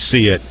snake when you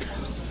see it?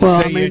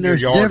 Well,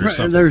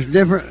 there's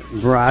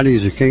different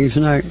varieties of king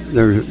snake.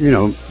 There's,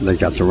 they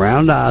got the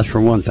round eyes for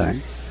one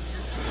thing.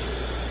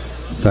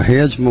 The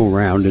head's more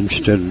round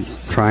instead of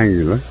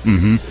triangular.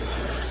 Mm-hmm.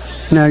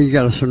 Now you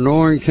got a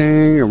Sonoran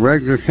king, a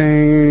regular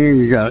king.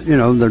 You got,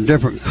 they're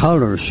different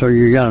colors, so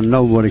you got to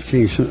know what a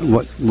king,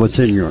 what's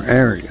in your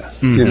area.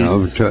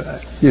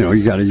 Mm-hmm.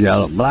 You got a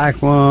yellow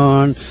black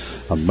one,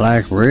 a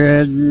black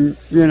red.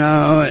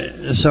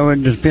 So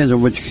it depends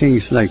on which king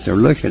snake they're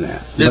looking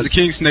at. Is the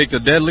king snake the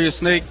deadliest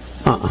snake?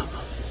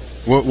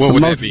 What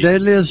would that be?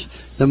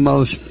 The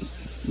most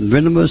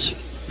venomous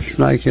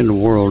snake in the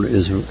world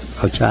is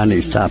a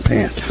Chinese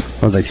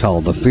taipan, or they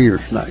call the fear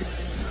snake.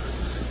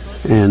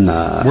 And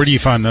where do you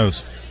find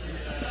those?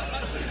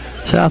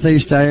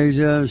 Southeast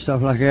Asia and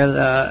stuff like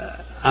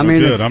that.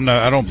 Good.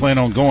 I don't plan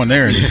on going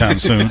there anytime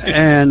soon.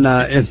 And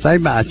if they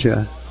bite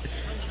you,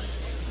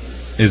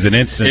 is it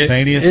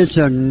instantaneous? It's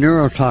a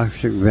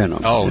neurotoxic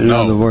venom. Oh, in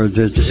other words,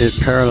 it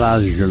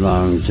paralyzes your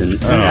lungs, and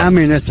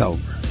it's over.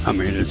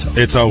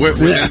 It's over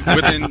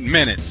within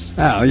minutes.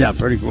 Oh yeah,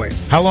 pretty quick.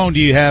 How long do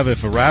you have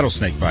if a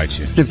rattlesnake bites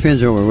you?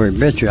 Depends on where it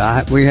bit you.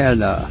 We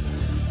had.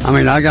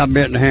 I got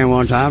bit in the hand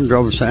one time,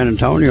 drove to San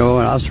Antonio,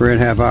 and I was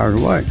 3.5 hours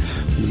away.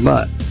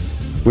 But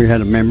we had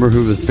a member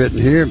who was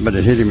bitten here, but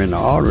it hit him in the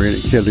artery, and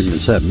it killed him in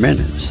 7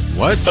 minutes.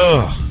 What?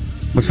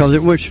 Because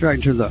it went straight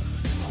to the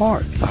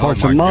heart. The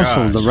heart's a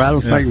muscle. The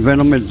rattlesnake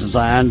venom is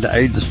designed to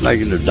aid the snake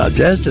in the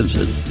digestive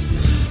system.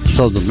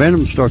 So the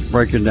venom starts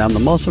breaking down the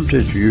muscle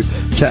tissue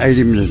to aid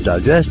him in his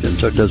digestion,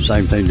 so it does the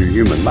same thing to the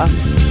human body.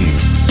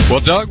 Well,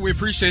 Doug, we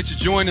appreciate you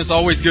joining us.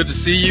 Always good to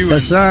see you.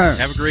 Yes, sir.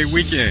 Have a great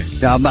weekend.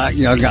 Y'all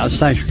guys,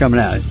 thanks for coming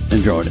out.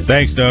 Enjoyed it.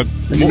 Thanks, Doug.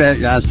 You bet,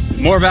 guys.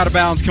 More of Out of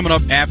Bounds coming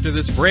up after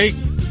this break.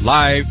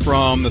 Live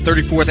from the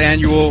 34th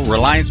Annual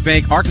Reliance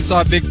Bank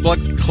Arkansas Big Buck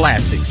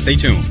Classic. Stay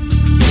tuned.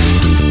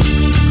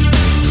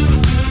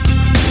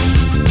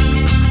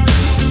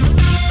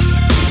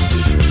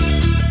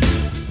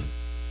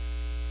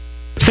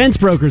 Fence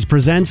Brokers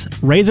presents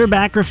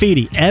Razorback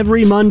Graffiti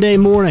every Monday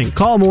morning.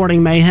 Call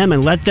Morning Mayhem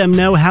and let them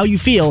know how you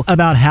feel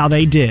about how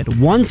they did.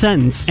 One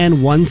sentence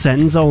and one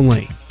sentence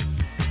only.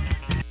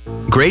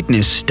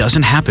 Greatness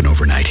doesn't happen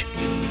overnight.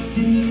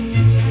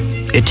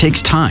 It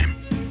takes time,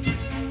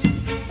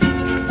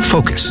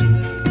 focus,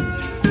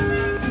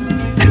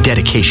 and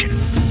dedication.